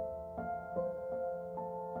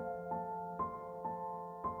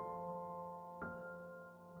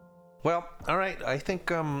 Well, all right. I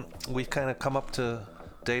think we've kind of come up to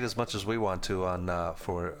date as much as we want to on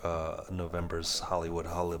for November's Hollywood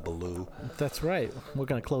Hullabaloo. That's right. We're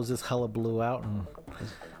going to close this hullabaloo out and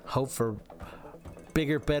hope for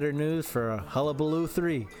bigger, better news for Hullabaloo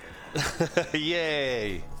 3.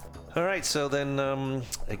 Yay! All right, so then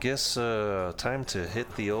I guess time to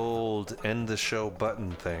hit the old end the show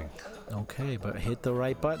button thing. Okay, but hit the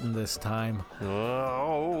right button this time.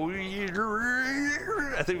 Oh,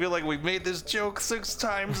 I feel like we've made this joke 6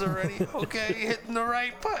 times already. Okay, hitting the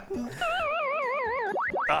right button.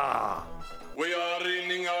 We are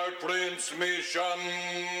ending our transmission.